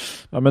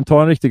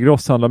 ta en riktig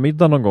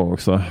grosshandlarmiddag någon gång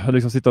också.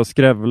 Liksom sitta och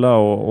skrävla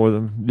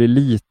och bli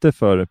lite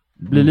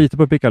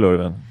på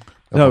pickalurven.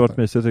 Det har varit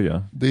mysigt tycker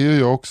jag. Det gör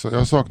jag också.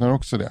 Jag saknar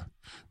också det.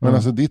 Men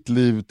alltså ditt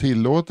liv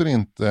tillåter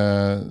inte,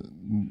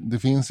 det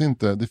finns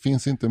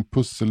inte en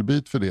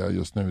pusselbit för det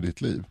just nu i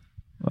ditt liv.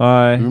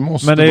 Nej. Du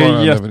måste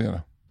bara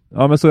leverera.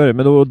 Ja, men så är det.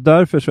 Men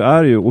därför så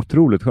är det ju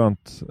otroligt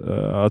skönt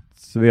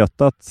att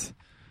veta att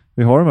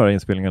vi har de här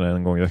inspelningarna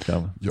en gång i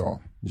veckan. Ja,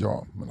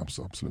 men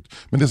absolut.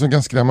 Men det som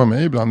kan skrämma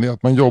mig ibland är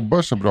att man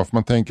jobbar så bra, för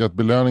man tänker att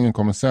belöningen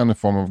kommer sen i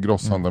form av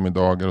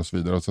grosshandlarmiddagar och så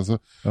vidare. Och så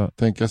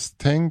tänker jag,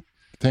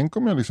 tänk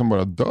om jag liksom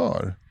bara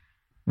dör.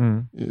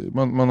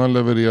 Man har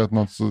levererat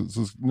något,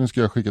 så nu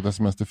ska jag skicka ett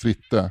sms till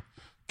Fritte.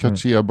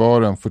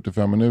 Cartier-baren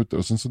 45 minuter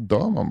och sen så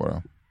dör man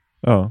bara.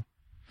 Ja.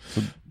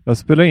 Så, jag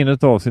spelade in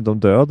ett avsnitt om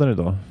döden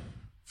idag.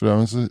 För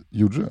även så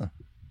gjorde du det?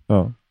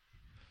 Ja.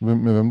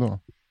 Med vem då?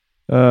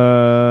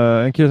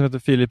 En kille som heter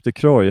Philip de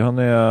Croy. Han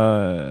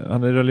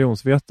är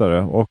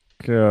religionsvetare och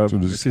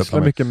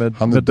sysslar mycket med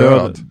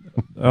död.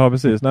 Ja,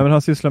 precis. Nej, men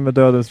han sysslar med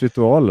dödens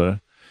ritualer.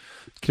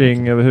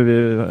 Kring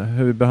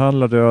hur vi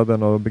behandlar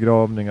döden och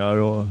begravningar.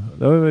 Och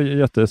det var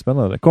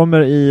jättespännande.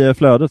 Kommer i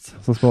flödet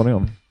så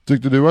småningom.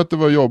 Tyckte du att det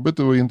var jobbigt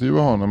att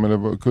intervjua honom?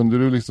 Eller kunde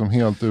du liksom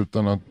helt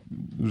utan att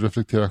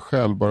reflektera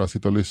själv bara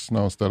sitta och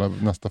lyssna och ställa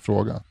nästa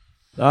fråga?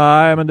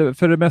 Nej, men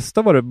för det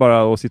mesta var det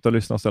bara att sitta och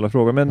lyssna och ställa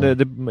frågor. Men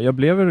jag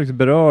blev liksom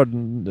berörd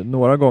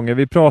några gånger.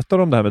 Vi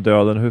pratade om det här med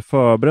döden, hur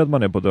förberedd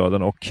man är på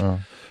döden. Och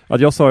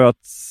att jag sa ju att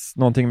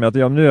någonting med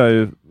att nu är jag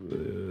ju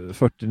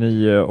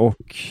 49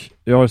 och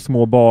jag har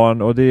små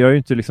barn och det är jag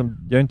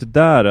är inte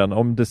där än.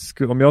 Om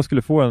jag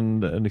skulle få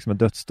en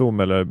dödsdom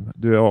eller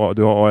du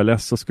har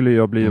ALS, så skulle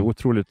jag bli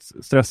otroligt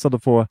stressad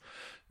och få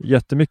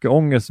jättemycket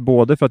ångest,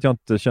 både för att jag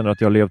inte känner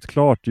att jag har levt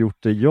klart, gjort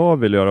det jag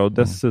vill göra, och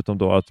dessutom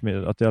då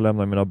att jag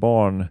lämnar mina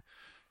barn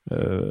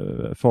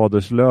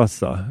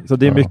faderslösa. Så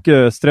det är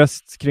mycket stress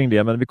kring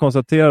det, men vi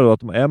konstaterar då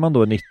att är man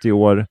då 90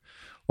 år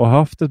och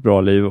haft ett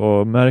bra liv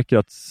och märker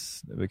att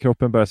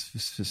kroppen börjar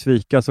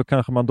svika, så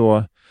kanske man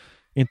då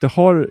inte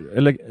har,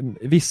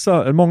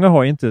 eller många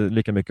har inte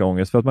lika mycket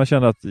ångest, för att man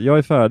känner att jag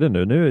är färdig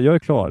nu jag är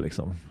klar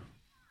liksom.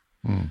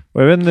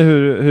 Och jag vet inte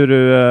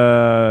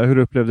hur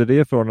du upplevde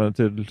det från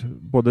till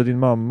både din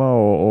mamma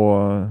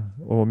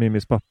och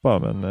Mimis pappa,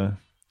 men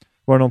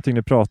var det någonting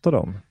ni pratade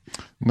om?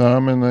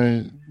 Nej,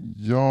 men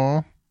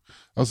ja,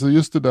 alltså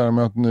just det där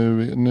med att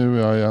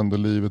nu är ändå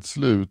livet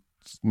slut,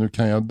 nu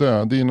kan jag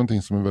dö, det är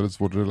någonting som är väldigt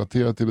svårt att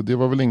relatera till, och det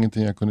var väl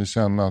ingenting jag kunde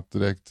känna att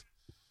direkt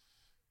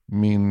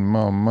min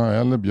mamma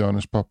eller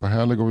Björners pappa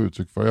heller gav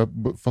uttryck för.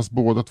 Fast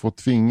båda två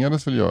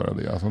tvingades väl göra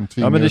det.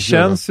 Alltså men det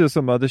känns ju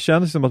som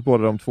att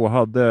båda de två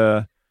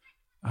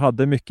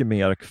hade mycket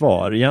mer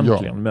kvar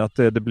egentligen. Ja. Men att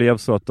det blev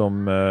så att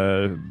de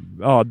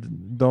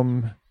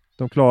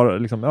klarade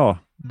liksom,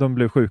 de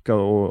blev sjuka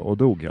och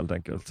dog helt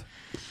enkelt.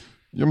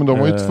 Ja, men de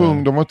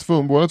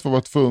var båda två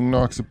var tvungna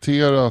att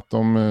acceptera att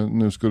de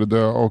nu skulle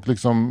dö, och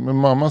liksom,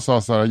 mamma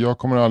sa så här: jag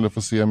kommer aldrig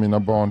få se mina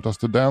barn ta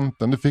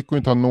studenten. Det fick hon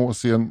inte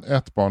se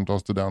ett barn ta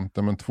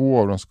studenten, men 2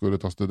 av dem skulle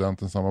ta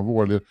studenten samma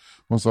vår.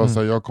 Hon sa så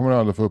här: jag kommer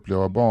aldrig få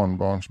uppleva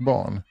barnbarns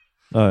barn.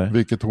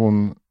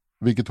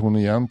 Vilket hon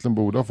egentligen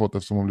borde ha fått,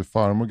 eftersom hon blev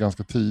farmor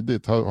ganska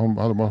tidigt.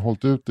 Hade man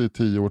hållit ut det i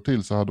 10 år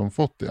till så hade hon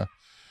fått det.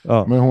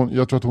 Ja. Men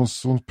jag tror att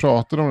hon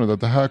pratade om det,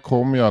 att det här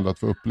kommer jag aldrig att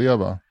få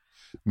uppleva.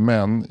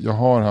 Men jag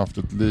har haft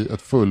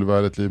ett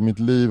fullvärdigt liv. Mitt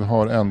liv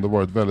har ändå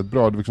varit väldigt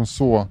bra. Det är liksom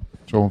så tror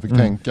jag hon fick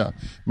tänka.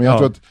 Men jag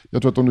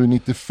tror att om du är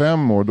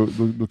 95 år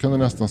då kan du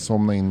nästan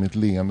somna in mitt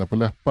leende på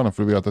läpparna,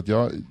 för du vet att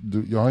jag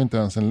har inte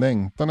ens en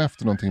längtan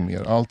efter någonting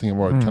mer. Allting har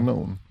varit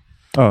kanon.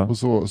 Ja. Och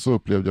så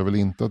upplevde jag väl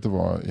inte att det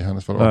var i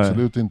hennes fall.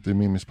 Absolut inte i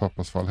Mimis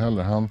pappas fall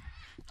heller.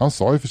 Han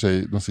sa ju för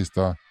sig de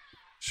sista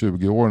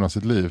 20 åren av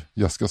sitt liv: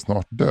 jag ska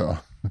snart dö.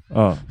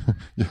 Ja.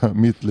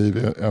 Mitt liv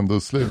är ändå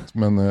slut.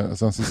 Men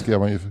sen så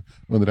skrev han ju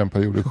under den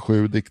perioden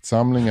 7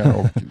 diktsamlingar,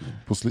 och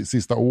på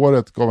sista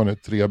året gav han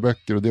ut 3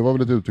 böcker, och det var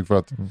väl ett uttryck för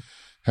att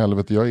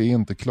helvete, jag är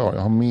inte klar,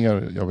 jag har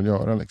mer jag vill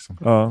göra liksom.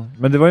 Ja,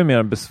 men det var ju mer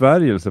en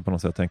besvärjelse på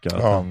något sätt, tänker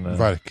jag. Ja,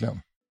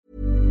 verkligen.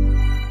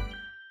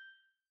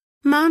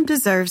 Mom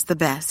deserves the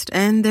best,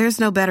 and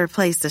there's no better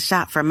place to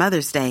shop for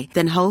Mother's Day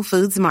than Whole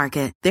Foods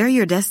Market. They're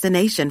your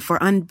destination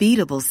for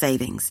unbeatable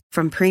savings,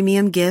 from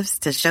premium gifts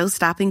to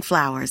show-stopping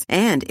flowers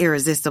and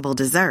irresistible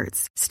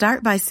desserts.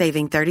 Start by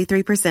saving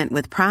 33%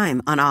 with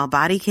Prime on all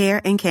body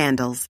care and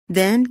candles.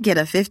 Then get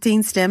a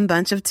 15-stem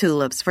bunch of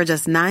tulips for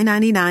just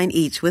 $9.99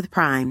 each with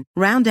Prime.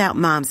 Round out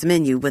Mom's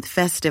menu with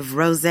festive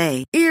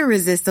rosé,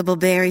 irresistible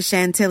berry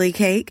chantilly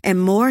cake,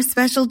 and more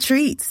special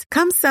treats.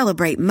 Come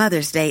celebrate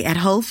Mother's Day at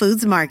Whole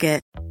Foods Market.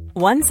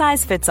 One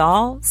size fits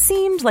all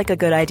seemed like a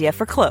good idea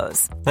for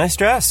clothes. Nice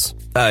dress.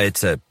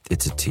 It's a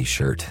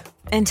t-shirt.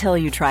 Until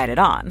you tried it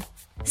on.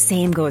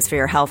 Same goes for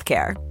your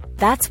healthcare.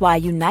 That's why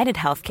United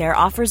Healthcare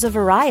offers a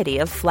variety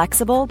of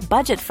flexible,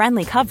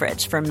 budget-friendly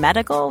coverage for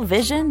medical,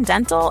 vision,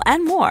 dental,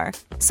 and more.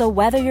 So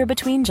whether you're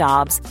between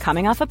jobs,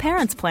 coming off a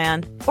parent's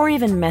plan, or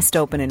even missed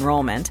open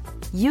enrollment,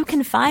 you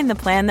can find the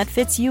plan that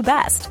fits you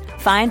best.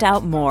 Find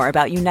out more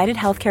about United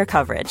Healthcare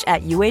coverage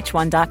at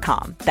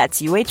uh1.com.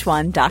 That's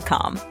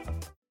uh1.com.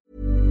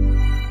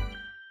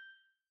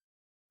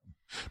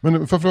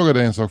 Men får jag fråga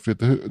dig en sak,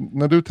 Fritte?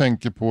 När du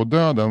tänker på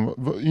döden,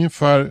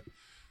 ungefär,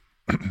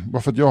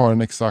 bara för att jag har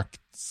en exakt,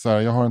 så här,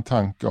 jag har en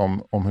tanke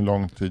om hur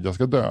lång tid jag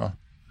ska dö.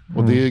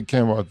 Och det kan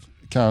ju vara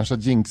kanske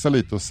att jinxa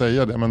lite och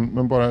säga det,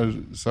 men bara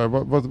så här,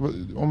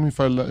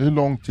 ungefär, hur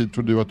lång tid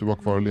tror du att du var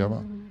kvar att leva?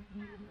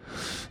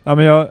 Ja,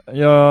 men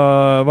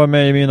jag var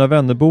med i Mina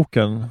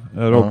vännerboken,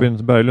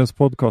 Robin Berglunds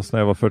podcast, när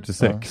jag var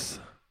 46.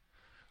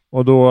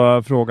 Och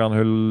då frågade han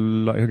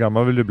hur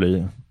gammal vill du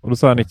bli? Och då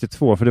sa jag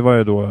 92, för det var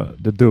ju då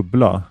det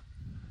dubbla.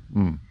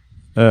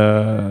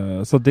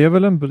 Så det är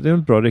väl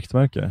ett bra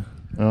riktmärke.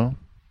 Ja.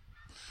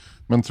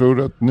 Men tror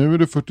du att nu är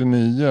du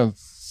 49,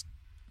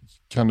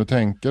 kan du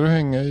tänka dig att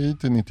hänga i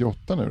till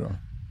 98 nu då?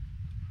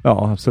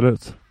 Ja,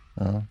 absolut.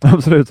 Ja.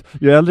 Absolut.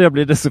 Ju äldre jag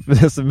blir, desto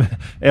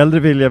äldre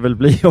vill jag väl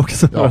bli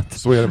också. Ja,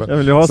 så är det väl. Jag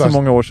vill ju ha så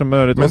många år som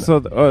möjligt. Men så,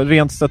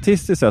 rent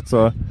statistiskt sett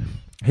så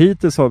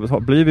hittills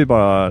blir vi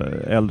bara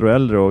äldre och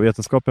äldre, och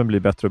vetenskapen blir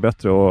bättre och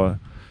bättre, och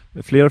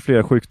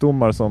fler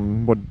sjukdomar,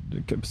 som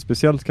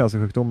speciellt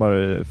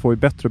cancersjukdomar, får ju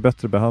bättre och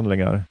bättre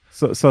behandlingar.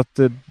 Så att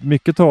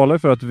mycket talar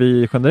för att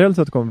vi generellt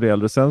sett kommer bli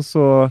äldre. Sen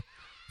så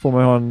får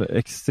man ha en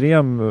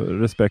extrem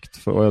respekt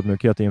för och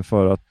ödmjukhet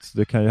inför att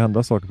det kan ju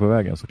hända saker på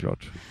vägen,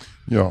 såklart.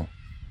 Ja,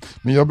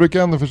 men jag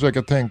brukar ändå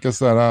försöka tänka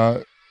så här,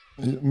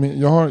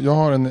 jag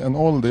har en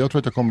ålder, jag tror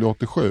att jag kommer bli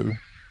 87.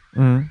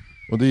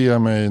 Och det ger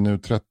mig nu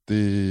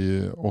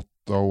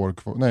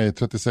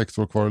 36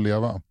 år kvar att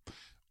leva.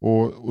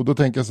 Och då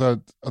tänker jag så här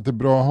att det är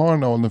bra att ha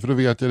den här åldern, för då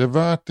vet jag, är det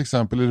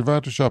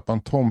värt att köpa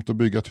en tomt och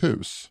bygga ett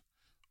hus?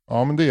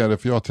 Ja, men det är det,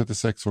 för jag har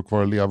 36 år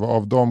kvar att leva.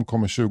 Av dem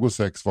kommer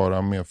 26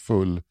 vara med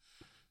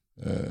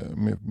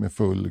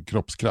full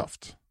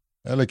kroppskraft.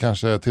 Eller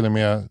kanske till och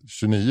med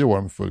 29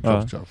 år med full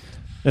kroppskraft.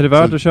 Är det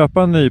värt att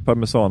köpa en ny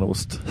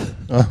parmesanost?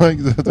 Ja,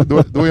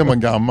 då är man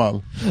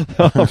gammal.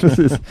 Ja,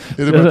 precis.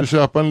 Är det värt att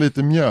köpa en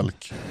lite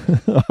mjölk?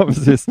 Ja,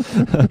 precis.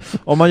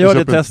 Om man gör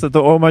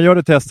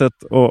det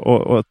testet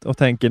och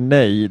tänker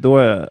nej,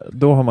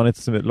 då har man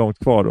inte så långt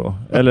kvar då.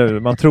 Eller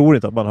man tror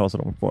inte att man har så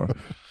långt kvar.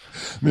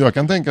 Men jag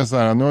kan tänka så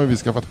här, nu har vi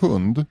skaffat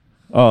hund.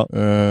 Ja.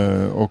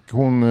 Och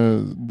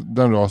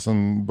den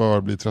rasen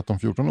bör bli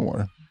 13-14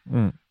 år.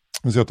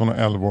 Vi ser att hon har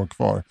 11 år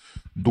kvar.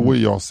 Då är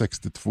jag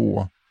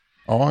 62.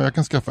 Ja, jag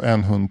kan skaffa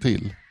en hund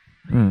till.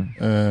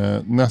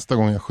 Nästa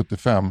gång jag är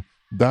 75.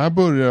 Där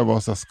börjar det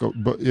vara så här,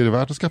 är det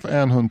värt att skaffa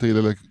en hund till,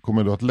 eller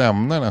kommer du att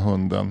lämna den här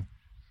hunden?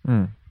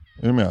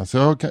 Är du med? Så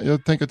jag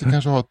tänker att jag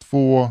kanske har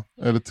 2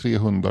 eller 3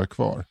 hundar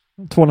kvar.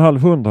 2,5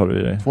 hund har du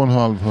i dig.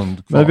 2,5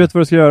 hund kvar. Men vet du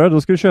vad du ska göra?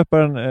 Då ska du köpa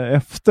den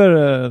efter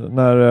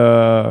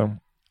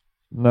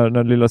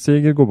när lilla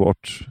Sigrid går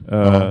bort.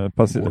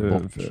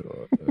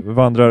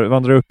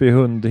 Vandrar upp i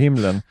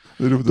hundhimlen.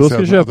 Det är roligt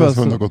att säga att hans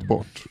hund har gått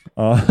bort.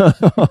 Ja.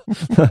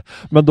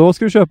 Men då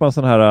ska du köpa en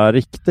sån här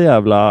riktig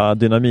jävla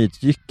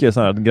dynamitjycke,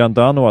 sån här Grand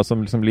Danois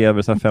som liksom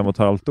lever så här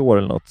 5,5 år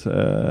eller något.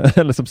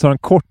 Eller som har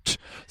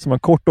en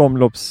kort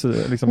omlopps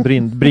liksom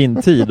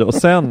brintid, och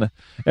sen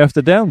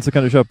efter den så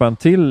kan du köpa en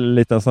till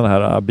liten sån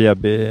här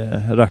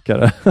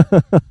baby-rackare.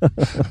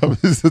 Ja,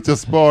 precis, att jag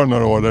sparar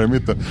några år där i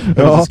mitten.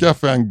 Eller så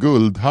skaffar jag en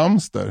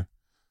guldhamster.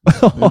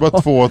 Det är bara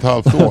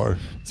 2,5 år.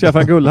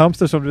 Skaffa en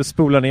guldhamster som du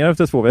spolar ner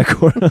efter 2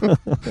 veckor.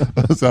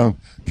 Sen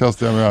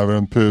kastar jag mig över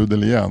en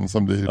pudel igen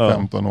som blir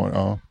 15 år.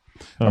 Ja,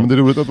 men det är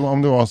roligt att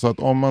om det var så att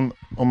om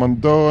man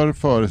dör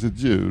före sitt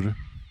djur,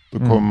 då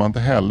kommer man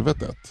till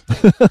helvetet.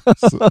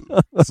 Så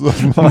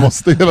man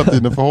måste hela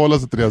tiden förhålla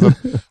sig till det.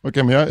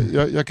 Okej, men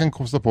jag kan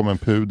kosta på mig en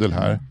pudel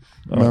här.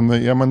 Men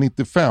är man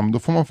 95, då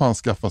får man fan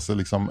skaffa sig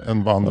liksom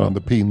en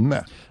vandrande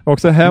pinne.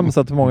 Också hemskt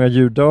att många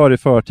djur dör i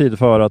förtid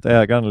för att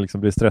ägaren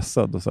liksom blir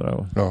stressad och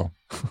sådär. Ja.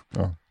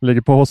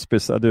 Ligger på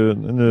hospice.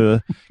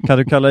 Nu kan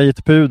du kalla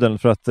hit pudeln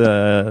för att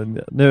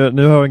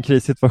nu har vi en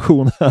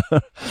krissituation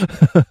här.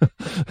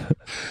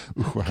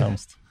 Usch, vad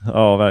hemskt.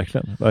 Ja,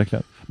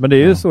 verkligen. Men det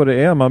är ju så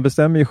det är. Man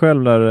bestämmer ju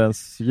själv när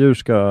ens djur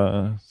ska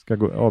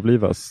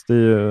avlivas. Det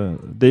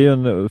är ju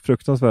en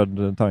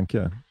fruktansvärd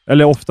tanke.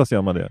 Eller oftast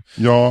gör man det.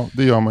 Ja,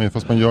 det gör man ju.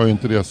 Fast man gör ju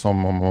inte det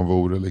som om man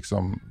vore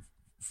liksom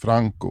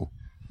Franco.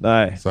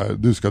 Nej. Så här,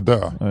 du ska dö.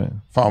 Nej.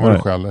 Fan vad du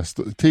skäller.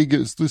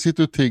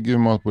 Sitter och tigger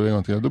mat på det en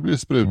gång till. Då blir det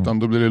sprutan,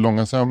 då blir det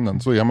långa sömnen.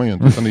 Så är man ju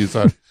inte. Utan det är så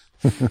här...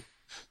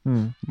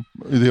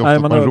 Det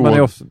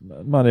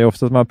är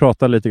ofta man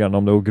pratar lite grann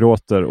om det och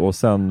gråter, och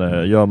sen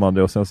gör man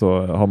det, och sen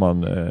så har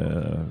man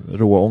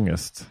rå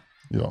ångest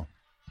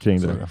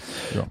kring det.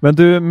 Ja. Men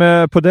du,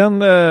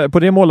 på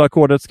det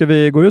målarkodet, ska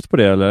vi gå ut på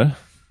det eller?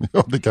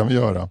 Ja, det kan vi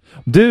göra.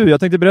 Du, jag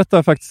tänkte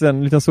berätta faktiskt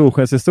en liten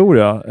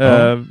solskenshistoria.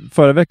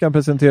 Förra veckan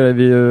presenterade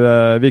vi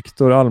ju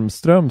Viktor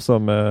Almström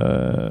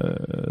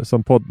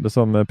som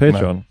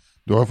Patreon.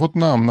 Du har fått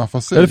namn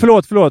afasi. Eller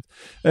förlåt.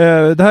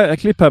 Det här är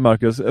klipp här,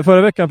 Marcus.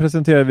 Förra veckan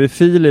presenterade vi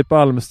Filip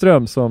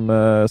Almström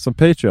som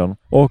Patreon.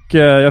 Och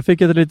jag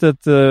fick ett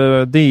litet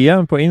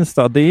DM på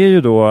Insta. Det är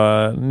ju då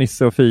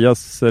Nisse och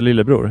Fias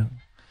lillebror.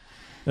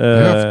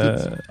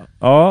 Häftigt.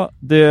 Ja,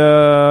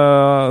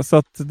 så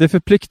att det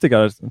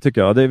förpliktigar,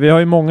 tycker jag. Vi har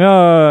ju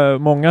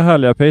många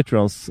härliga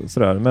Patreons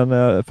sådär. Men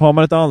har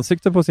man ett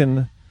ansikte på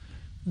sin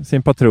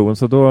patron,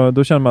 så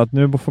då känner man att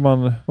nu får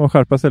man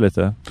skärpa sig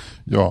lite.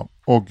 Ja,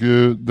 och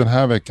den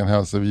här veckan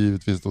hälsar vi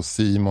givetvis då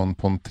Simon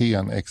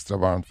Pontén extra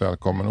varmt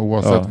välkommen,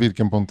 oavsett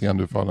vilken Pontén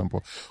du faller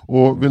på.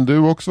 Och vill du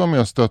också vara med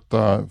och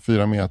stötta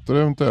 4 meter,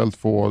 eventuellt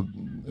få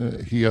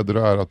heder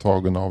och ära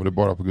tagen av det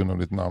bara på grund av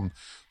ditt namn,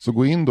 så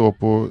gå in då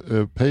på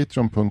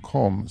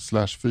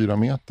patreon.com/4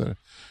 meter.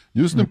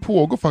 Just nu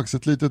pågår faktiskt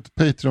ett litet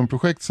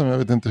Patreon-projekt som jag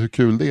vet inte hur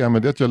kul det är,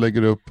 men det är att jag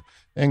lägger upp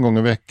en gång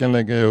i veckan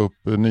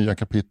nya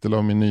kapitel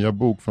av min nya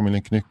bok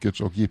Familjen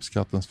Knyckertz och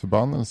Gipskattens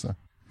förbannelse.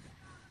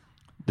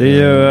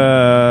 Det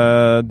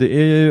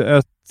är ju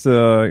ett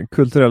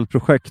kulturellt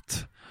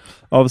projekt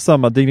av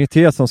samma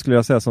dignitet som, skulle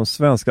jag säga, som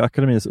Svenska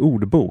Akademins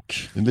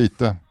ordbok.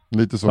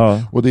 Lite så.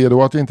 Ja. Och det är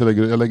då att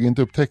jag lägger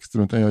inte upp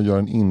texten, utan jag gör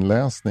en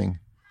inläsning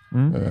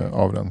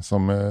av den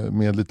som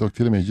med lite och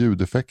till och med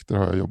ljudeffekter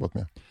har jag jobbat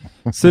med.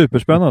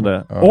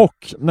 Superspännande. Ja.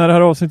 Och när det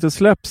här avsnittet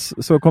släpps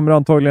så kommer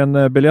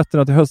antagligen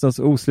biljetterna till höstens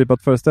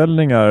oslipat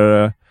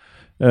föreställningar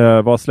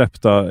var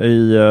släppta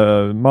i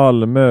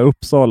Malmö,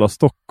 Uppsala,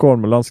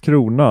 Stockholm,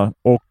 Landskrona,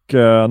 och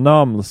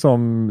namn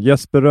som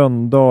Jesper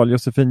Röndahl,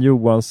 Josefin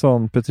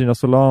Johansson, Petrina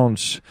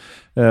Solange,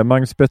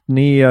 Magnus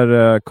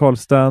Bettner, Carl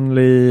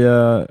Stanley,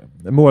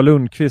 Moa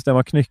Lundqvist,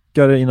 Emma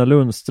Knyckare, Ina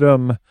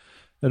Lundström,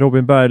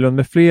 Robin Berglund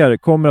med fler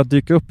kommer att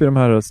dyka upp i de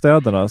här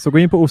städerna. Så gå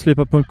in på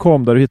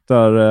oslipat.com där du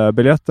hittar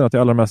biljetterna till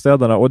alla de här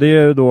städerna. Och det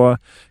är då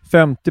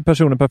 50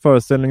 personer per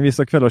föreställning.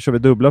 Vissa kvällar kör vi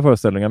dubbla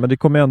föreställningar. Men det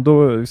kommer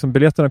ändå, liksom,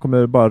 biljetterna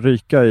kommer bara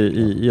ryka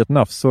i ett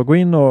nafs. Så gå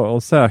in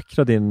och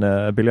säkra din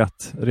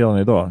biljett redan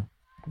idag.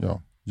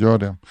 Ja, gör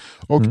det.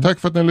 Och tack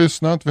för att ni har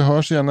lyssnat. Vi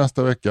hörs igen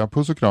nästa vecka.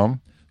 Puss och kram.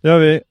 Det gör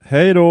vi.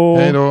 Hej då!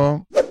 Hej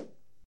då!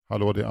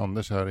 Hallå, det är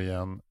Anders här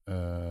igen.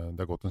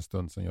 Det har gått en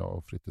stund sedan jag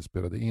och Fritte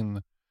spelade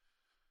in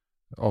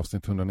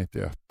avsnitt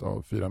 191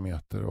 av 4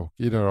 meter, och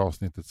i det här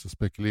avsnittet så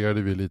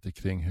spekulerade vi lite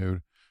kring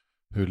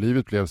hur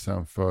livet blev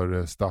sen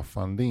för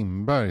Staffan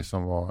Lindberg,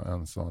 som var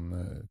en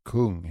sån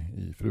kung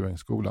i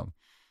Fruängsskolan.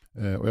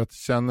 Och jag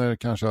känner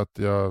kanske att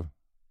jag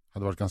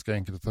hade varit ganska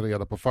enkelt att ta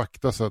reda på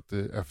fakta, så att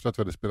efter att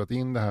vi hade spelat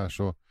in det här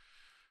så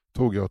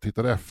tog jag och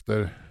tittade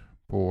efter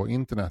på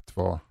internet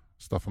var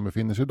Staffan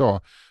befinner sig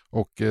idag.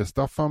 Och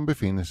Staffan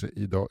befinner sig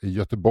idag i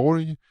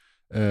Göteborg.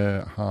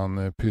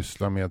 Han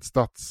pysslar med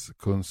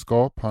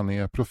statskunskap. Han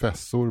är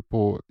professor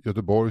på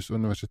Göteborgs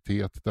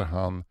universitet där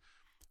han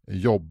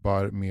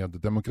jobbar med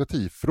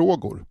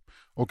demokratifrågor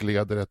och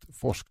leder ett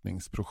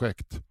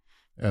forskningsprojekt.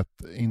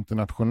 Ett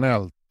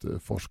internationellt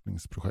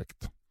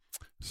forskningsprojekt.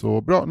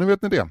 Så bra, nu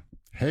vet ni det.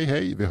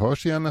 Hej, vi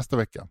hörs igen nästa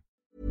vecka.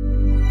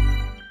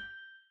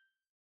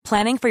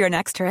 Planning for your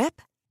next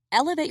trip?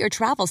 Elevate your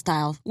travel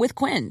style with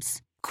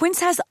Quince.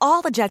 Quince has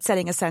all the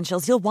jet-setting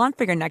essentials you'll want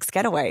for your next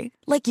getaway,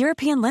 like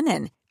European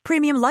linen,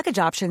 premium luggage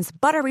options,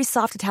 buttery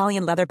soft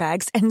Italian leather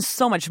bags, and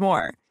so much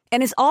more.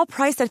 And is all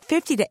priced at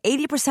 50 to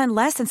 80%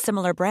 less than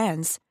similar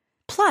brands.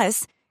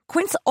 Plus,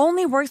 Quince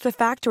only works with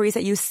factories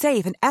that use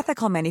safe and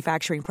ethical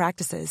manufacturing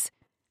practices.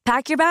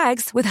 Pack your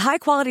bags with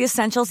high-quality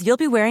essentials you'll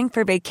be wearing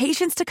for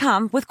vacations to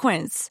come with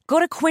Quince. Go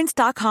to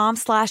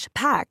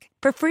quince.com/pack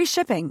for free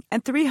shipping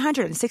and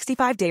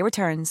 365-day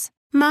returns.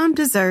 Mom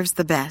deserves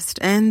the best,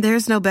 and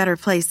there's no better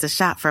place to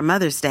shop for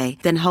Mother's Day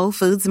than Whole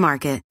Foods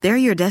Market. They're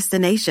your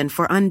destination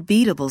for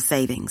unbeatable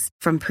savings,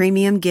 from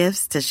premium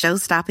gifts to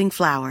show-stopping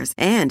flowers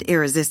and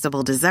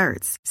irresistible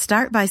desserts.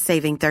 Start by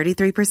saving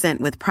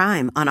 33% with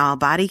Prime on all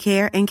body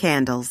care and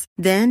candles.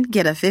 Then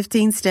get a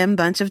 15-stem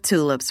bunch of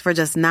tulips for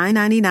just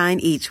 $9.99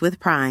 each with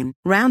Prime.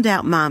 Round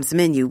out Mom's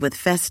menu with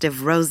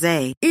festive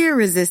rosé,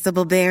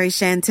 irresistible berry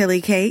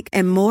chantilly cake,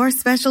 and more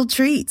special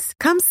treats.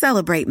 Come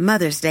celebrate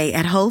Mother's Day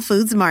at Whole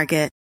Foods Market.